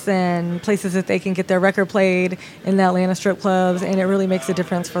artists and places that they can get their record played in the Atlanta strip clubs, and it really makes a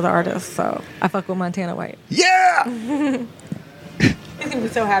difference for the artists. So I fuck with Montana White. Yeah. He's gonna be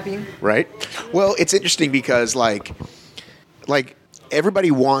so happy. Right. Well, it's interesting because like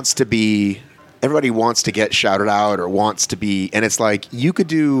everybody wants to get shouted out or wants to be, and it's like you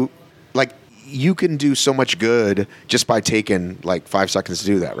can do so much good just by taking like 5 seconds to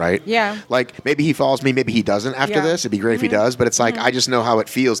do that, right? Yeah. Like maybe he follows me, maybe he doesn't after this. It'd be great if he does, but it's like I just know how it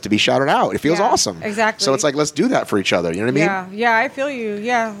feels to be shouted out. It feels awesome. Exactly. So it's like let's do that for each other. You know what I mean? Yeah, I feel you.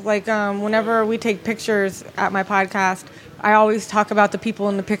 Yeah, like whenever we take pictures at my podcast, I always talk about the people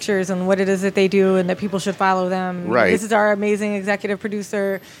in the pictures and what it is that they do and that people should follow them. Right. This is our amazing executive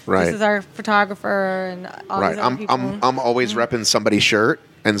producer. Right. This is our photographer and all these other people. I'm always repping somebody's shirt,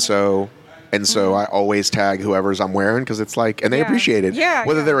 and so I always tag whoever's I'm wearing because it's like, and they appreciate it. Yeah.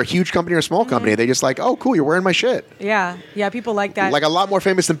 Whether they're a huge company or a small company, they just like, oh, cool, you're wearing my shit. Yeah. Yeah, people like that. Like a lot more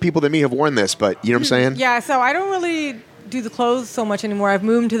famous than people than me have worn this, but you know what I'm saying? Yeah, so I don't really do the clothes so much anymore. I've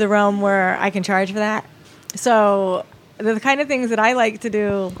moved to the realm where I can charge for that. So the kind of things that I like to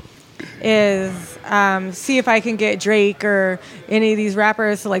do is see if I can get Drake or any of these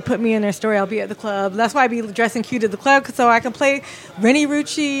rappers to like put me in their story. I'll be at the club. That's why I be dressing cute at the club, so I can play Rennie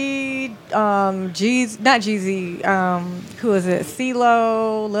Rucci, not Jeezy, who is it?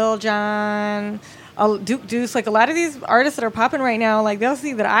 CeeLo, Lil Jon, Duke Deuce. Like a lot of these artists that are popping right now, like they'll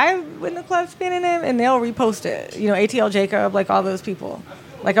see that I'm in the club spinning them and they'll repost it. You know, ATL Jacob, like all those people.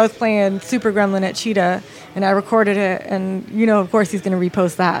 Like I was playing Super Gremlin at Cheetah, and I recorded it, and of course he's going to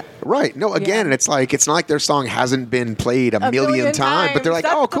repost that. Right. No, again, and it's not like their song hasn't been played a million times, but they're like,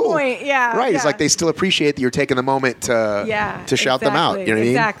 that's oh, cool. The point. Yeah. Right. Yeah. It's like they still appreciate that you're taking the moment to shout them out. You know what I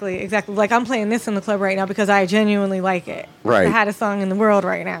mean? Exactly. Like I'm playing this in the club right now because I genuinely like it. Right. It's the hottest song in the world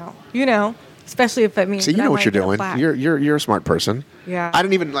right now. Especially if it means. So you know what you're doing. You're a smart person. Yeah. I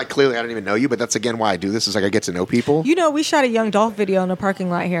didn't even know you, but that's again why I do this. Is like I get to know people. We shot a Young Dolph video in the parking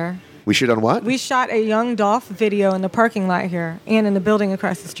lot here. We shoot on what? We shot a Young Dolph video in the parking lot here and in the building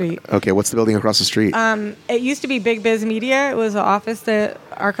across the street. Okay, what's the building across the street? It used to be Big Biz Media. It was an office that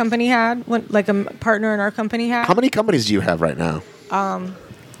our company had, like a partner in our company had. How many companies do you have right now? Oh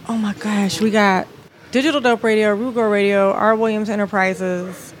my gosh, we got Digital Dope Radio, Rugo Radio, R. Williams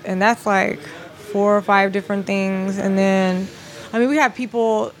Enterprises, and that's like 4 or 5 different things. And then, we have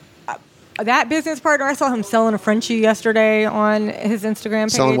people. That business partner, I saw him selling a Frenchie yesterday on his Instagram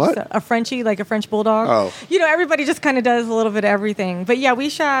page. Selling what? A Frenchie, like a French bulldog. Oh. Everybody just kind of does a little bit of everything. But yeah, we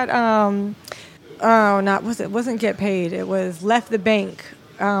shot, it wasn't Get Paid. It was Left the Bank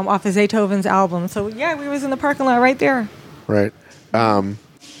off of Zaytoven's album. So yeah, we was in the parking lot right there. Right. I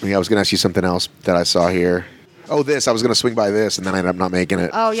was going to ask you something else that I saw here. Oh, I was going to swing by this, and then I ended up not making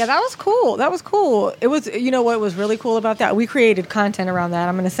it. Oh, yeah, that was cool. It was, what was really cool about that? We created content around that.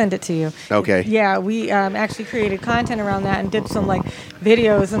 I'm going to send it to you. Okay. Yeah, we actually created content around that and did some,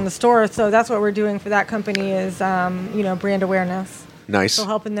 videos in the store. So that's what we're doing for that company is, brand awareness. Nice. So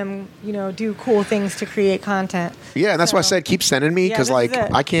helping them, do cool things to create content. Yeah, and that's why I said keep sending me, because, I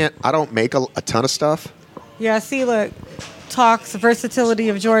don't make a ton of stuff. Yeah, see, look, talks versatility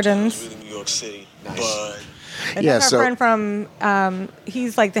of Jordans. New York City. Nice. But and that's our friend from,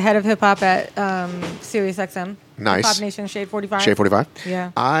 he's like the head of hip hop at Sirius XM. Nice. Hip Hop Nation, Shade 45. Shade 45?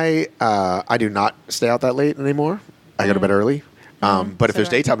 Yeah. I do not stay out that late anymore. I go to bed early. But if there's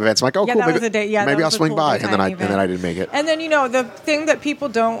daytime events, I'm like, oh, Yeah, cool. that Maybe, was a day- yeah, maybe that I'll was a swing cool by, daytime and then I didn't make it. And then the thing that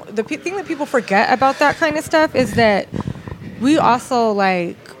people forget about that kind of stuff is that we also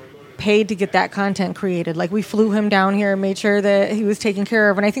like paid to get that content created. Like we flew him down here and made sure that he was taken care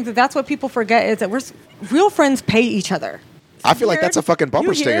of. And I think that that's what people forget is that real friends pay each other. I feel like that's a fucking bumper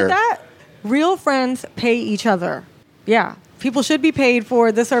You sticker. hear that? Real friends pay each other. Yeah. People should be paid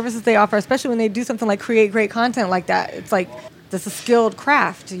for the services they offer, especially when they do something like create great content like that. It's like this is a skilled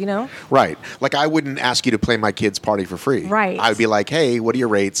craft, you know? Right. Like I wouldn't ask you to play my kid's party for free. Right. I would be like, hey, what are your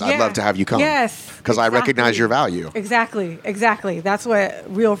rates? I'd love to have you come. Yes. Because I recognize your value. Exactly. That's what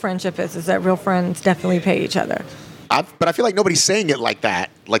real friendship is that real friends definitely pay each other. But I feel like nobody's saying it like that,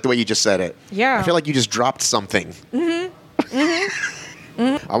 like the way you just said it. Yeah. I feel like you just dropped something. I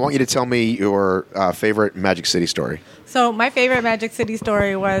want you to tell me your favorite Magic City story. So my favorite Magic City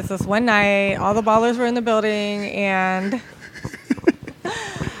story was this one night, all the ballers were in the building, and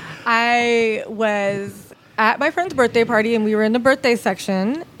I was at my friend's birthday party, and we were in the birthday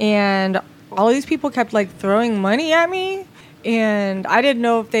section, and all these people kept like throwing money at me, and I didn't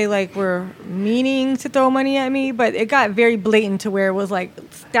know if they like were meaning to throw money at me, but it got very blatant to where it was like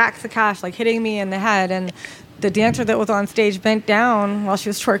stacks of cash like hitting me in the head, and the dancer that was on stage bent down while she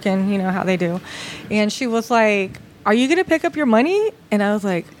was twerking, you know how they do, and she was like, "Are you gonna pick up your money?" And I was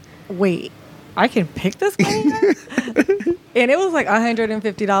like, "Wait, I can pick this money up?" And it was like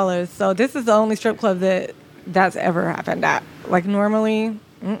 $150. So this is the only strip club that's ever happened at. Like normally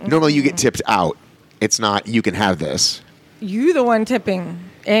you get tipped out. It's not, you can have this. You the one tipping.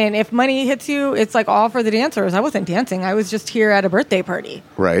 And if money hits you, it's like all for the dancers. I wasn't dancing. I was just here at a birthday party.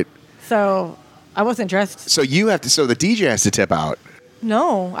 Right. So I wasn't dressed. So the DJ has to tip out.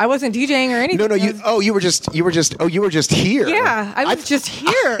 No, I wasn't DJing or anything. No, you were just here. Yeah, I was just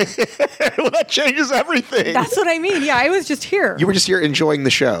here. Well, that changes everything. That's what I mean. Yeah, I was just here. You were just here enjoying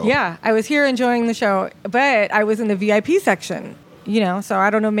the show. Yeah, I was here enjoying the show, but I was in the VIP section, you know, so I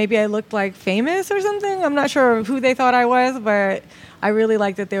don't know, maybe I looked like famous or something. I'm not sure who they thought I was, but I really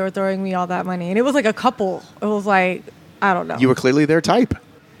liked that they were throwing me all that money. And it was like a couple. It was like, I don't know. You were clearly their type.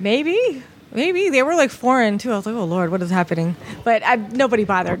 Maybe. They were like foreign too. I was like, oh Lord, what is happening? But nobody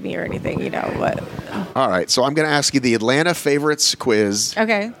bothered me or anything, you know. But all right, so I'm going to ask you the Atlanta favorites quiz.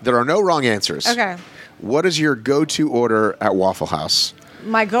 Okay. There are no wrong answers. Okay. What is your go-to order at Waffle House?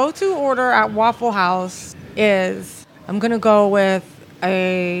 My go-to order at Waffle House is I'm going to go with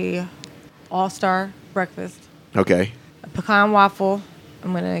a all-star breakfast. Okay. A pecan waffle.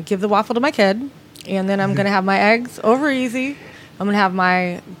 I'm going to give the waffle to my kid, and then I'm going to have my eggs over easy. I'm going to have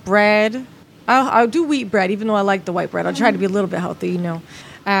my bread. I'll do wheat bread, even though I like the white bread. I'll try to be a little bit healthy, you know.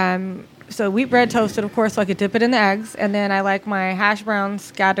 So wheat bread toasted, of course, so I could dip it in the eggs. And then I like my hash browns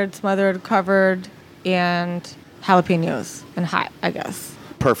scattered, smothered, covered, and jalapenos and hot, I guess.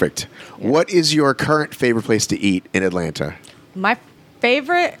 Perfect. Yeah. What is your current favorite place to eat in Atlanta? My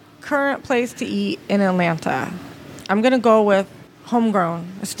favorite current place to eat in Atlanta, I'm going to go with Homegrown.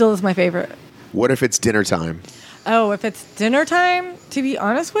 It still is my favorite. What if it's dinner time? Oh, if it's dinner time, to be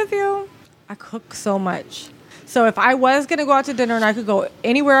honest with you, I cook so much. So if I was going to go out to dinner and I could go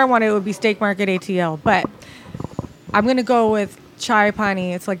anywhere I wanted, it would be Steak Market ATL. But I'm going to go with Chai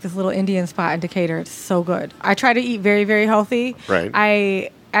Pani. It's like this little Indian spot in Decatur. It's so good. I try to eat very, very healthy. Right.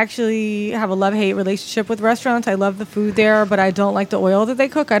 I actually have a love-hate relationship with restaurants. I love the food there, but I don't like the oil that they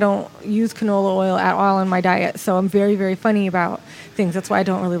cook. I don't use canola oil at all in my diet. So I'm very, very funny about things. That's why I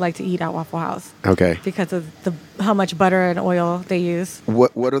don't really like to eat at Waffle House. Okay. Because of how much butter and oil they use.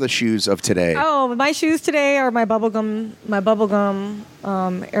 What are the shoes of today? Oh, my shoes today are my bubblegum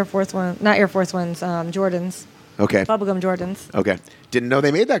Air Force One, not Air Force Ones, Jordans. Okay. Bubblegum Jordans. Okay. Didn't know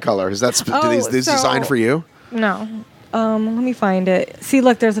they made that color. Is that these designed for you? No. Let me find it. See,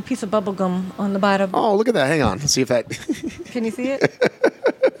 look, there's a piece of bubble gum on the bottom. Oh, look at that. Hang on. Let's see if that... Can you see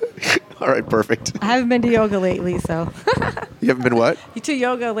it? All right, perfect. I haven't been to yoga lately, so... You haven't been what? To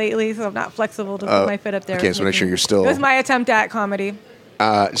yoga lately, so I'm not flexible to put my foot up there. Okay, so make sure you're still... It was my attempt at comedy.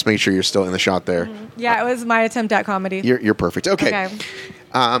 Just make sure you're still in the shot there. Mm-hmm. Yeah, it was my attempt at comedy. You're perfect. Okay.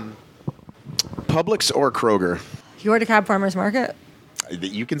 Publix or Kroger? You're at a DeKalb Farmers Market?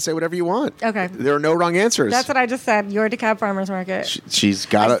 You can say whatever you want. Okay. There are no wrong answers. That's what I just said. You're at DeKalb Farmers Market. She's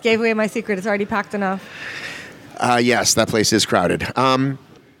got it. I just gave away my secret. It's already packed enough. Yes, that place is crowded.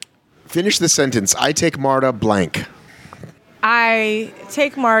 Finish the sentence. I take Marta blank. I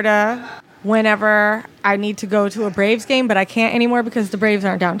take Marta whenever I need to go to a Braves game, but I can't anymore because the Braves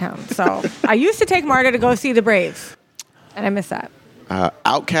aren't downtown. So I used to take Marta to go see the Braves, and I miss that.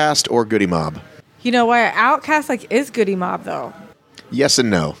 Outcast or Goody Mob? You know what? Outcast is Goody Mob though. Yes and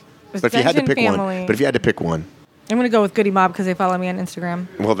no. It's But if you had to pick family. one. But if you had to pick one. I'm going to go with Goody Mob because they follow me on Instagram.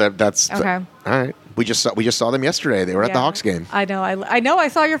 Well, that's okay. All right. We just saw them yesterday. They were at the Hawks game. I know. I know. I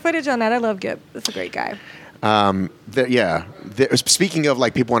saw your footage on that. I love Gip. That's a great guy. Speaking of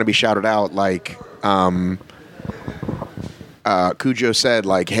like people want to be shouted out, like Cujo said,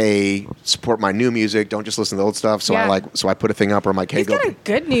 like, hey, support my new music. Don't just listen to the old stuff. So I put a thing up where I'm like, hey, he's got a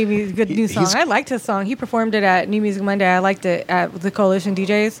good new song. I liked his song. He performed it at New Music Monday. I liked it at the Coalition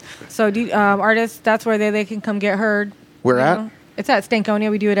DJs. So artists, that's where they can come get heard. Where at? It's at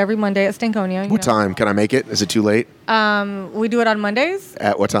Stankonia. We do it every Monday at Stankonia. What time? Can I make it? Is it too late? We do it on Mondays.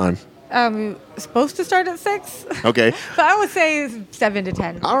 At what time? Supposed to start at 6. Okay. So I would say 7 to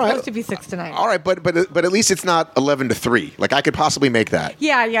 10. All right. It's supposed to be 6 to 9. All right, but at least it's not 11 to 3. Like I could possibly make that.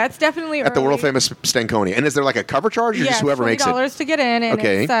 Yeah, it's definitely at the world famous Stankonia. And is there like a cover charge or just whoever makes it? $40 to get in, and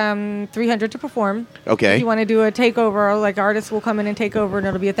it's $300 to perform. Okay. If you want to do a takeover, like artists will come in and take over, and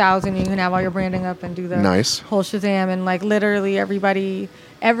it'll be $1,000. You can have all your branding up and do the whole Shazam, and like literally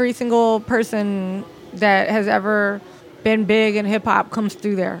every single person that has ever been big in hip hop comes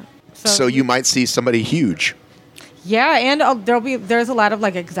through there. So you might see somebody huge. Yeah, and there's a lot of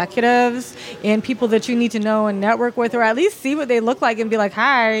like executives and people that you need to know and network with, or at least see what they look like and be like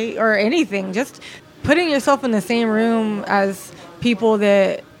hi or anything. Just putting yourself in the same room as people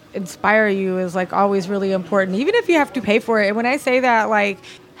that inspire you is like always really important, even if you have to pay for it. And when I say that, like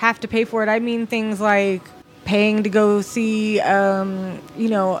have to pay for it, I mean things like paying to go see a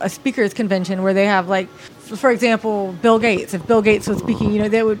speakers convention where they have like, for example, Bill Gates. If Bill Gates was speaking,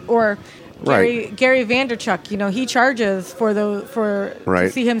 they would, or Gary Vaynerchuk, he charges to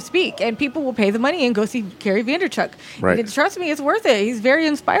see him speak, and people will pay the money and go see Gary Vaynerchuk. Right. And trust me, it's worth it. He's very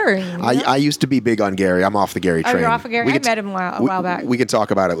inspiring. I used to be big on Gary. I'm off the Gary train. You're off of Gary? I met him a while back. We can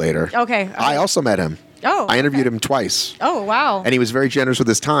talk about it later. Okay. I also met him. Oh, I interviewed him twice. Oh, wow. And he was very generous with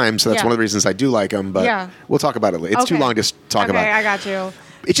his time, so that's one of the reasons I do like him, but we'll talk about it later. It's too long to talk about. Okay, I got you.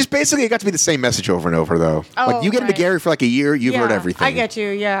 It's just basically it got to be the same message over and over, though. Like you get into Gary for like a year, you've heard everything. I get you,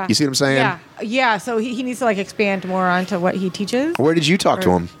 yeah. You see what I'm saying? Yeah. So he needs to like expand more onto what he teaches. Where did you talk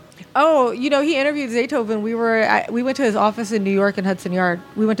to him? Oh, he interviewed Zaytoven. We went to his office in New York in Hudson Yard.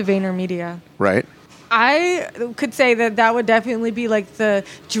 We went to VaynerMedia. Right. I could say that would definitely be like the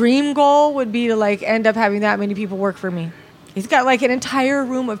dream goal would be to like end up having that many people work for me. He's got like an entire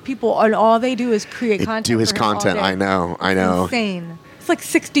room of people, and all they do is create content. Do his content. I know. It's insane. It's like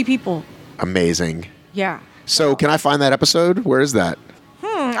 60 people. Amazing. Yeah. So can I find that episode? Where is that?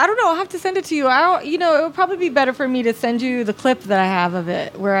 I don't know. I'll have to send it to you. It would probably be better for me to send you the clip that I have of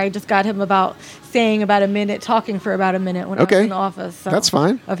it, where I just got him saying about a minute, talking for about a minute when I was in the office. So, that's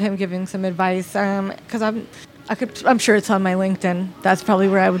fine. Of him giving some advice, because I'm sure it's on my LinkedIn. That's probably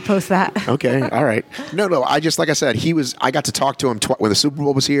where I would post that. Okay. All right. No. I just, like I said, I got to talk to him when the Super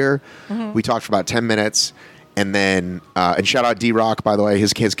Bowl was here. Mm-hmm. We talked for about 10 minutes. And then, and shout out D-Rock, by the way,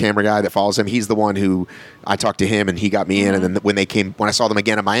 his camera guy that follows him. He's the one who I talked to him and he got me in. And then when I saw them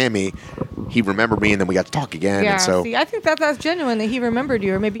again in Miami, he remembered me and then we got to talk again. Yeah, and so, see, I think that's genuine that he remembered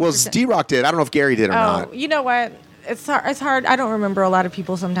you, or maybe. Well, D-Rock did. I don't know if Gary did or not. You know what? It's hard. I don't remember a lot of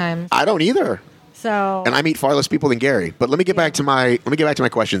people sometimes. I don't either. So. And I meet far less people than Gary. But let me get back to my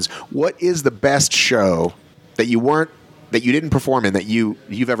questions. What is the best show that you didn't perform in that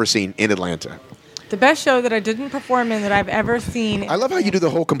you've ever seen in Atlanta? The best show that I didn't perform in that I've ever seen. I love how you do the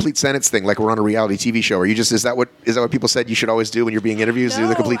whole complete sentence thing, like we're on a reality TV show. Or is that what people said you should always do when you're being interviewed? Do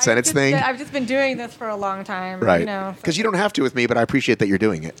the complete sentence thing? I've just been doing this for a long time, right? Because you don't have to with me, but I appreciate that you're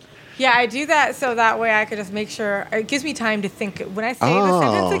doing it. Yeah, I do that so that way I could just make sure it gives me time to think. When I say the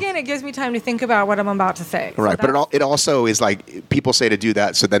sentence again, it gives me time to think about what I'm about to say. Right, so but it also is like people say to do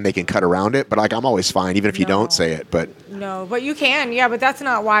that so then they can cut around it. But like I'm always fine, even if you don't say it. But no, but you can. Yeah, but that's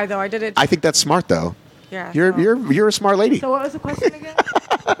not why though. I did it. I think that's smart though. Yeah, you're a smart lady. So what was the question again?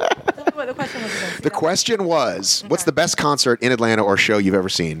 Tell me what the question was again. The question was, what's the best concert in Atlanta or show you've ever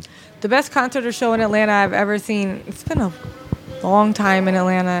seen? The best concert or show in Atlanta I've ever seen. It's been a long time in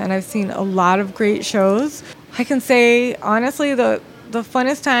Atlanta, and I've seen a lot of great shows. I can say honestly, the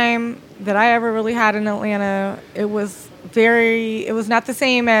funnest time that I ever really had in Atlanta, it was not the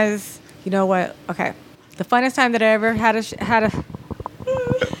same as, you know what? Okay, the funnest time that I ever the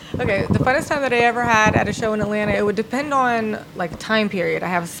funnest time that I ever had at a show in Atlanta, it would depend on like time period. I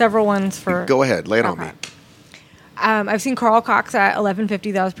have several ones for. Go ahead, lay it on me. I've seen Carl Cox at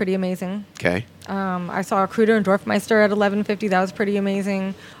 1150. That was pretty amazing. Okay. I saw Kruder and Dorfmeister at 1150. That was pretty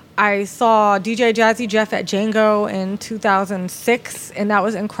amazing. I saw DJ Jazzy Jeff at Django in 2006, and that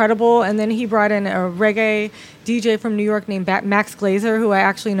was incredible. And then he brought in a reggae DJ from New York named Max Glazer, who I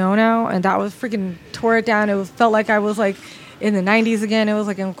actually know now, and that was freaking tore it down. Felt like I was like in the 90s again. It was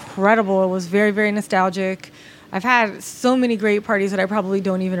like incredible. It was very, very nostalgic. I've had so many great parties that I probably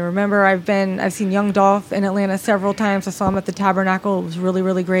don't even remember. I've seen Young Dolph in Atlanta several times. I saw him at the Tabernacle. It was really,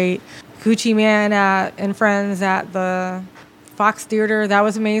 really great. Gucci Man and friends at the Fox Theater. That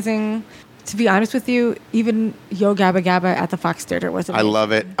was amazing. To be honest with you, even Yo Gabba Gabba at the Fox Theater was amazing.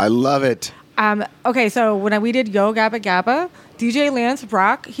 I love it. Okay, so when we did Yo Gabba Gabba, DJ Lance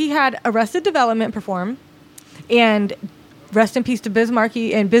Brock, he had Arrested Development perform, and rest in peace to Biz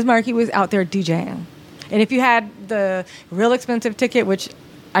Markie, and Biz Markie was out there DJing. And if you had the real expensive ticket, which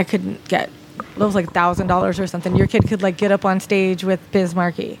I couldn't get, it was like $1,000 or something, your kid could like get up on stage with Biz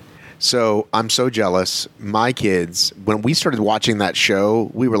Markie. So I'm so jealous. My kids, when we started watching that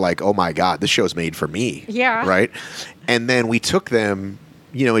show, we were like, oh my God, this show's made for me. Yeah. Right? And then we took them,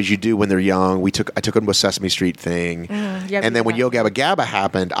 you know, as you do when they're young. I took them to a Sesame Street thing. And then when Yo Gabba Gabba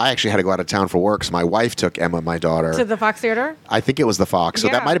happened, I actually had to go out of town for work. So my wife took Emma, my daughter. To the Fox Theater? I think it was the Fox. So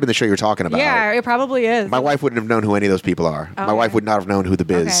that might have been the show you're talking about. Yeah, it probably is. My wife wouldn't have known who any of those people are. Okay. My wife would not have known who the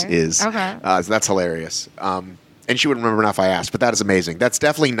Biz is. Okay. So that's hilarious. And she wouldn't remember now if I asked, but that is amazing. That's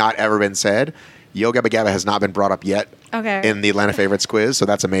definitely not ever been said. Yo Gabba Gabba has not been brought up yet in the Atlanta Favorites quiz, so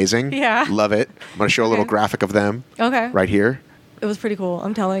that's amazing. Yeah. Love it. I'm going to show a little graphic of them right here. It was pretty cool,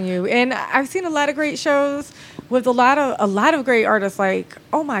 I'm telling you. And I've seen a lot of great shows with a lot of great artists. Like,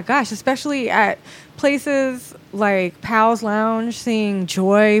 oh my gosh, especially at places like Pal's Lounge, seeing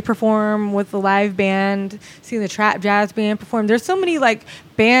Joy perform with the live band, seeing the Trap Jazz Band perform. There's so many like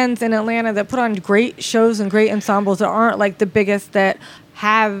bands in Atlanta that put on great shows and great ensembles that aren't like the biggest that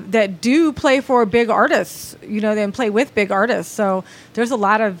do play for big artists, you know, then play with big artists. So there's a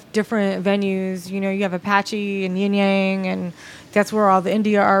lot of different venues. You know, you have Apache and Yin Yang, and that's where all the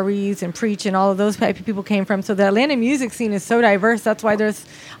India REs and Preach and all of those type of people came from. So the Atlanta music scene is so diverse. That's why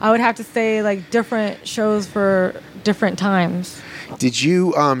I would have to say, like, different shows for different times. Did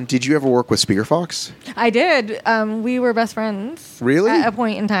you ever work with Speaker Fox? I did. We were best friends. Really? At a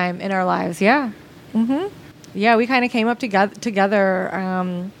point in time in our lives, yeah. Mm-hmm. Yeah, we kind of came up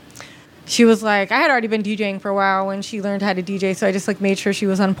together. She was like, I had already been DJing for a while when she learned how to DJ, so I just like made sure she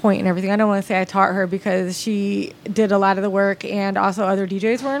was on point and everything. I don't want to say I taught her because she did a lot of the work and also other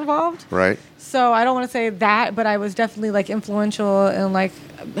DJs were involved. Right. So I don't want to say that, but I was definitely like influential in like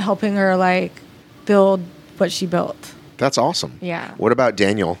helping her like build what she built. That's awesome. Yeah. What about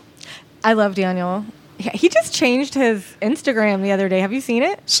Daniel? I love Daniel. He just changed his Instagram the other day. Have you seen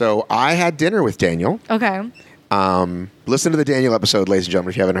it? So I had dinner with Daniel. Okay. Listen to the Daniel episode, ladies and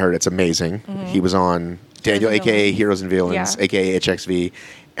gentlemen, if you haven't heard. It's amazing. Mm-hmm. He was on Daniel, a.k.a. Heroes and Villains, a.k.a. HXV.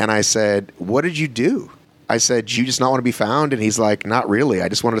 And I said, what did you do? I said, you just not want to be found? And he's like, not really. I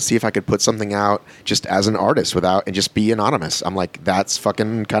just wanted to see if I could put something out just as an artist and just be anonymous. I'm like, that's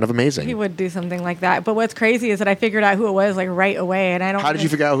fucking kind of amazing. He would do something like that. But what's crazy is that I figured out who it was like right away. And I don't. How did you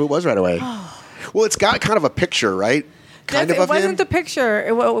figure out who it was right away? Well, it's got kind of a picture, right? It wasn't the picture.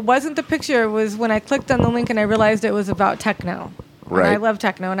 It wasn't the picture. It was when I clicked on the link and I realized it was about techno. Right. And I love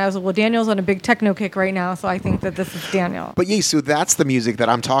techno. And I was like, well, Daniel's on a big techno kick right now, so I think that this is Daniel. But yeah, so that's the music that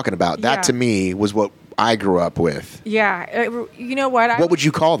I'm talking about. That to me was what I grew up with. Yeah. You know what? What would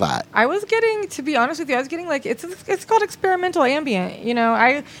you call that? I was getting, to be honest with you, I was getting like, it's called experimental ambient. You know,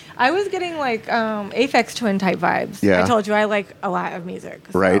 I was getting like Aphex Twin type vibes. Yeah. I told you I like a lot of music.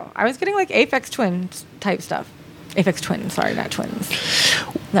 So right. I was getting like Aphex Twin type stuff. Aphex Twin, sorry, not twins.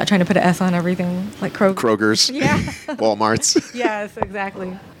 Not trying to put an S on everything, like Kroger's. Yeah. Walmart's. Yes,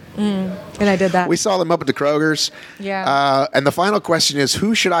 exactly. And I did that. We saw them up at the Kroger's. Yeah. And the final question is,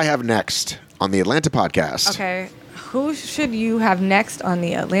 who should I have next on the Atlanta podcast? Okay. Who should you have next on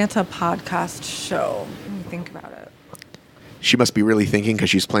the Atlanta podcast show? Let me think about it. She must be really thinking because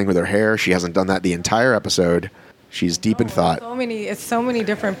she's playing with her hair. She hasn't done that the entire episode. She's deep in thought. It's so many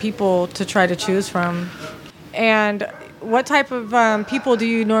different people to try to choose from. And what type of people do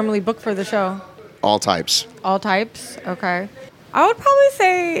you normally book for the show? All types. All types? Okay. I would probably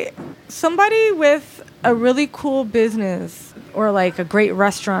say somebody with a really cool business or like a great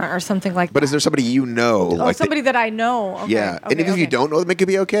restaurant or something like that. But is there somebody you know? Like somebody that I know. Okay. Yeah. And even if you don't know them, it could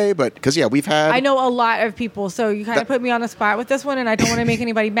be okay. But because, we've had... I know a lot of people. So you kind of put me on the spot with this one, and I don't want to make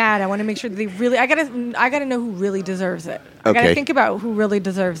anybody mad. I want to make sure that they really... I gotta know who really deserves it. I gotta think about who really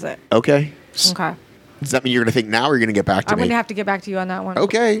deserves it. Okay. Okay. Does that mean you're going to think now or you're going to get back to me? I'm going to have to get back to you on that one.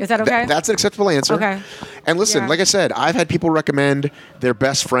 Okay. Is that okay? That's an acceptable answer. Okay. And listen, like I said, I've had people recommend their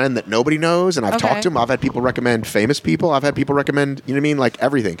best friend that nobody knows, and I've talked to them. I've had people recommend famous people. I've had people recommend, you know what I mean, like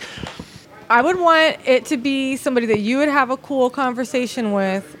everything. I would want it to be somebody that you would have a cool conversation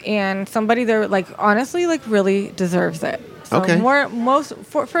with and somebody that, like, honestly, like, really deserves it. So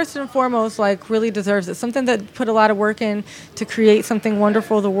first and foremost, like, really deserves it. Something that put a lot of work in to create something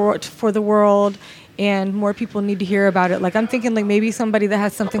wonderful for the world and more people need to hear about it. Like, I'm thinking like maybe somebody that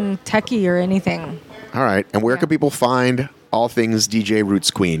has something techie or anything. All right. And where can people find all things DJ Roots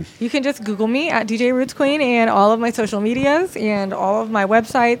Queen? You can just Google me at DJ Roots Queen, and all of my social medias and all of my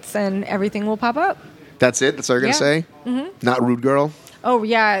websites, and everything will pop up. That's it? That's all you're going to say? Mm-hmm. Not Rude Girl? Oh,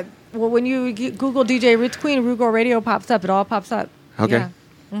 yeah. Well, when you Google DJ Roots Queen, Rude Girl Radio pops up. It all pops up. Okay. Yeah.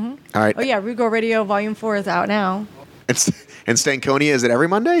 Mm-hmm. All right. Oh, yeah. Rude Girl Radio Volume 4 is out now. And Stankonia, is it every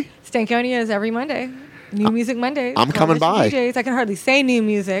Monday? Stankonia is every Monday. New Music Mondays. I'm coming by. DJs. I can hardly say new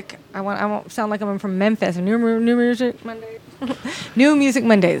music. I won't sound like I'm from Memphis. New Music Mondays. New Music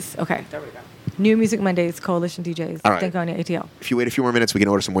Mondays. Okay, there we go. New Music Mondays, Coalition DJs. All right. Stankonia, ATL. If you wait a few more minutes, we can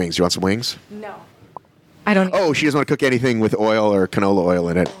order some wings. You want some wings? No. I don't. Oh, she doesn't want to cook anything with oil or canola oil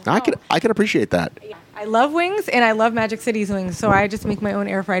in it. I can appreciate that. I love wings, and I love Magic City's wings, so I just make my own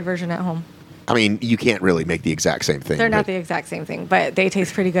air fried version at home. I mean, you can't really make the exact same thing. They're not the exact same thing, but they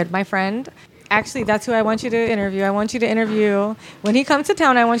taste pretty good. My friend, actually, that's who I want you to interview. I want you to interview, when he comes to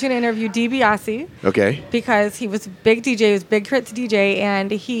town, I want you to interview DiBiase. Okay. Because he was a big DJ, he was a big Crits DJ,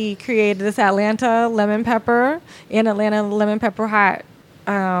 and he created this Atlanta lemon pepper hot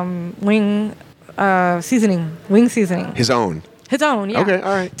wing seasoning. His own. His own, yeah. Okay,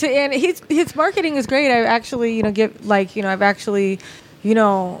 all right. And his marketing is great. I actually, I've actually,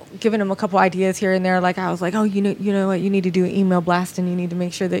 given him a couple ideas here and there. Like, I was like, oh, you know what, you need to do an email blast, and you need to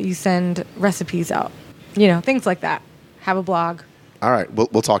make sure that you send recipes out. Things like that. Have a blog. All right,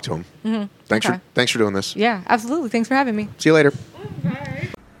 we'll talk to him. Mm-hmm. Thanks for doing this. Yeah, absolutely. Thanks for having me. See you later. Bye.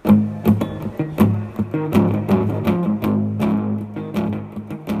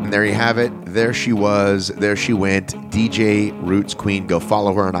 And there you have it. There she was. There she went. DJ Roots Queen. Go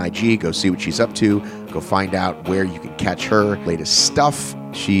follow her on IG. Go see what she's up to. Go find out where you can catch her latest stuff.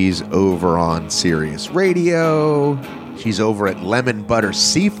 She's over on Sirius Radio. She's over at Lemon Butter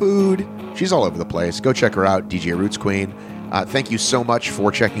Seafood. She's all over the place. Go check her out, DJ Roots Queen. Thank you so much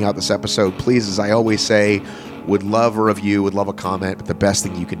for checking out this episode. Please, as I always say, would love a review, would love a comment, but the best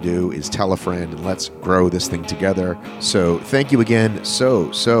thing you can do is tell a friend, and let's grow this thing together. So thank you again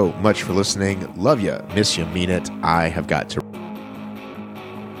so much for listening. Love you. Miss you. Mean it. I have got to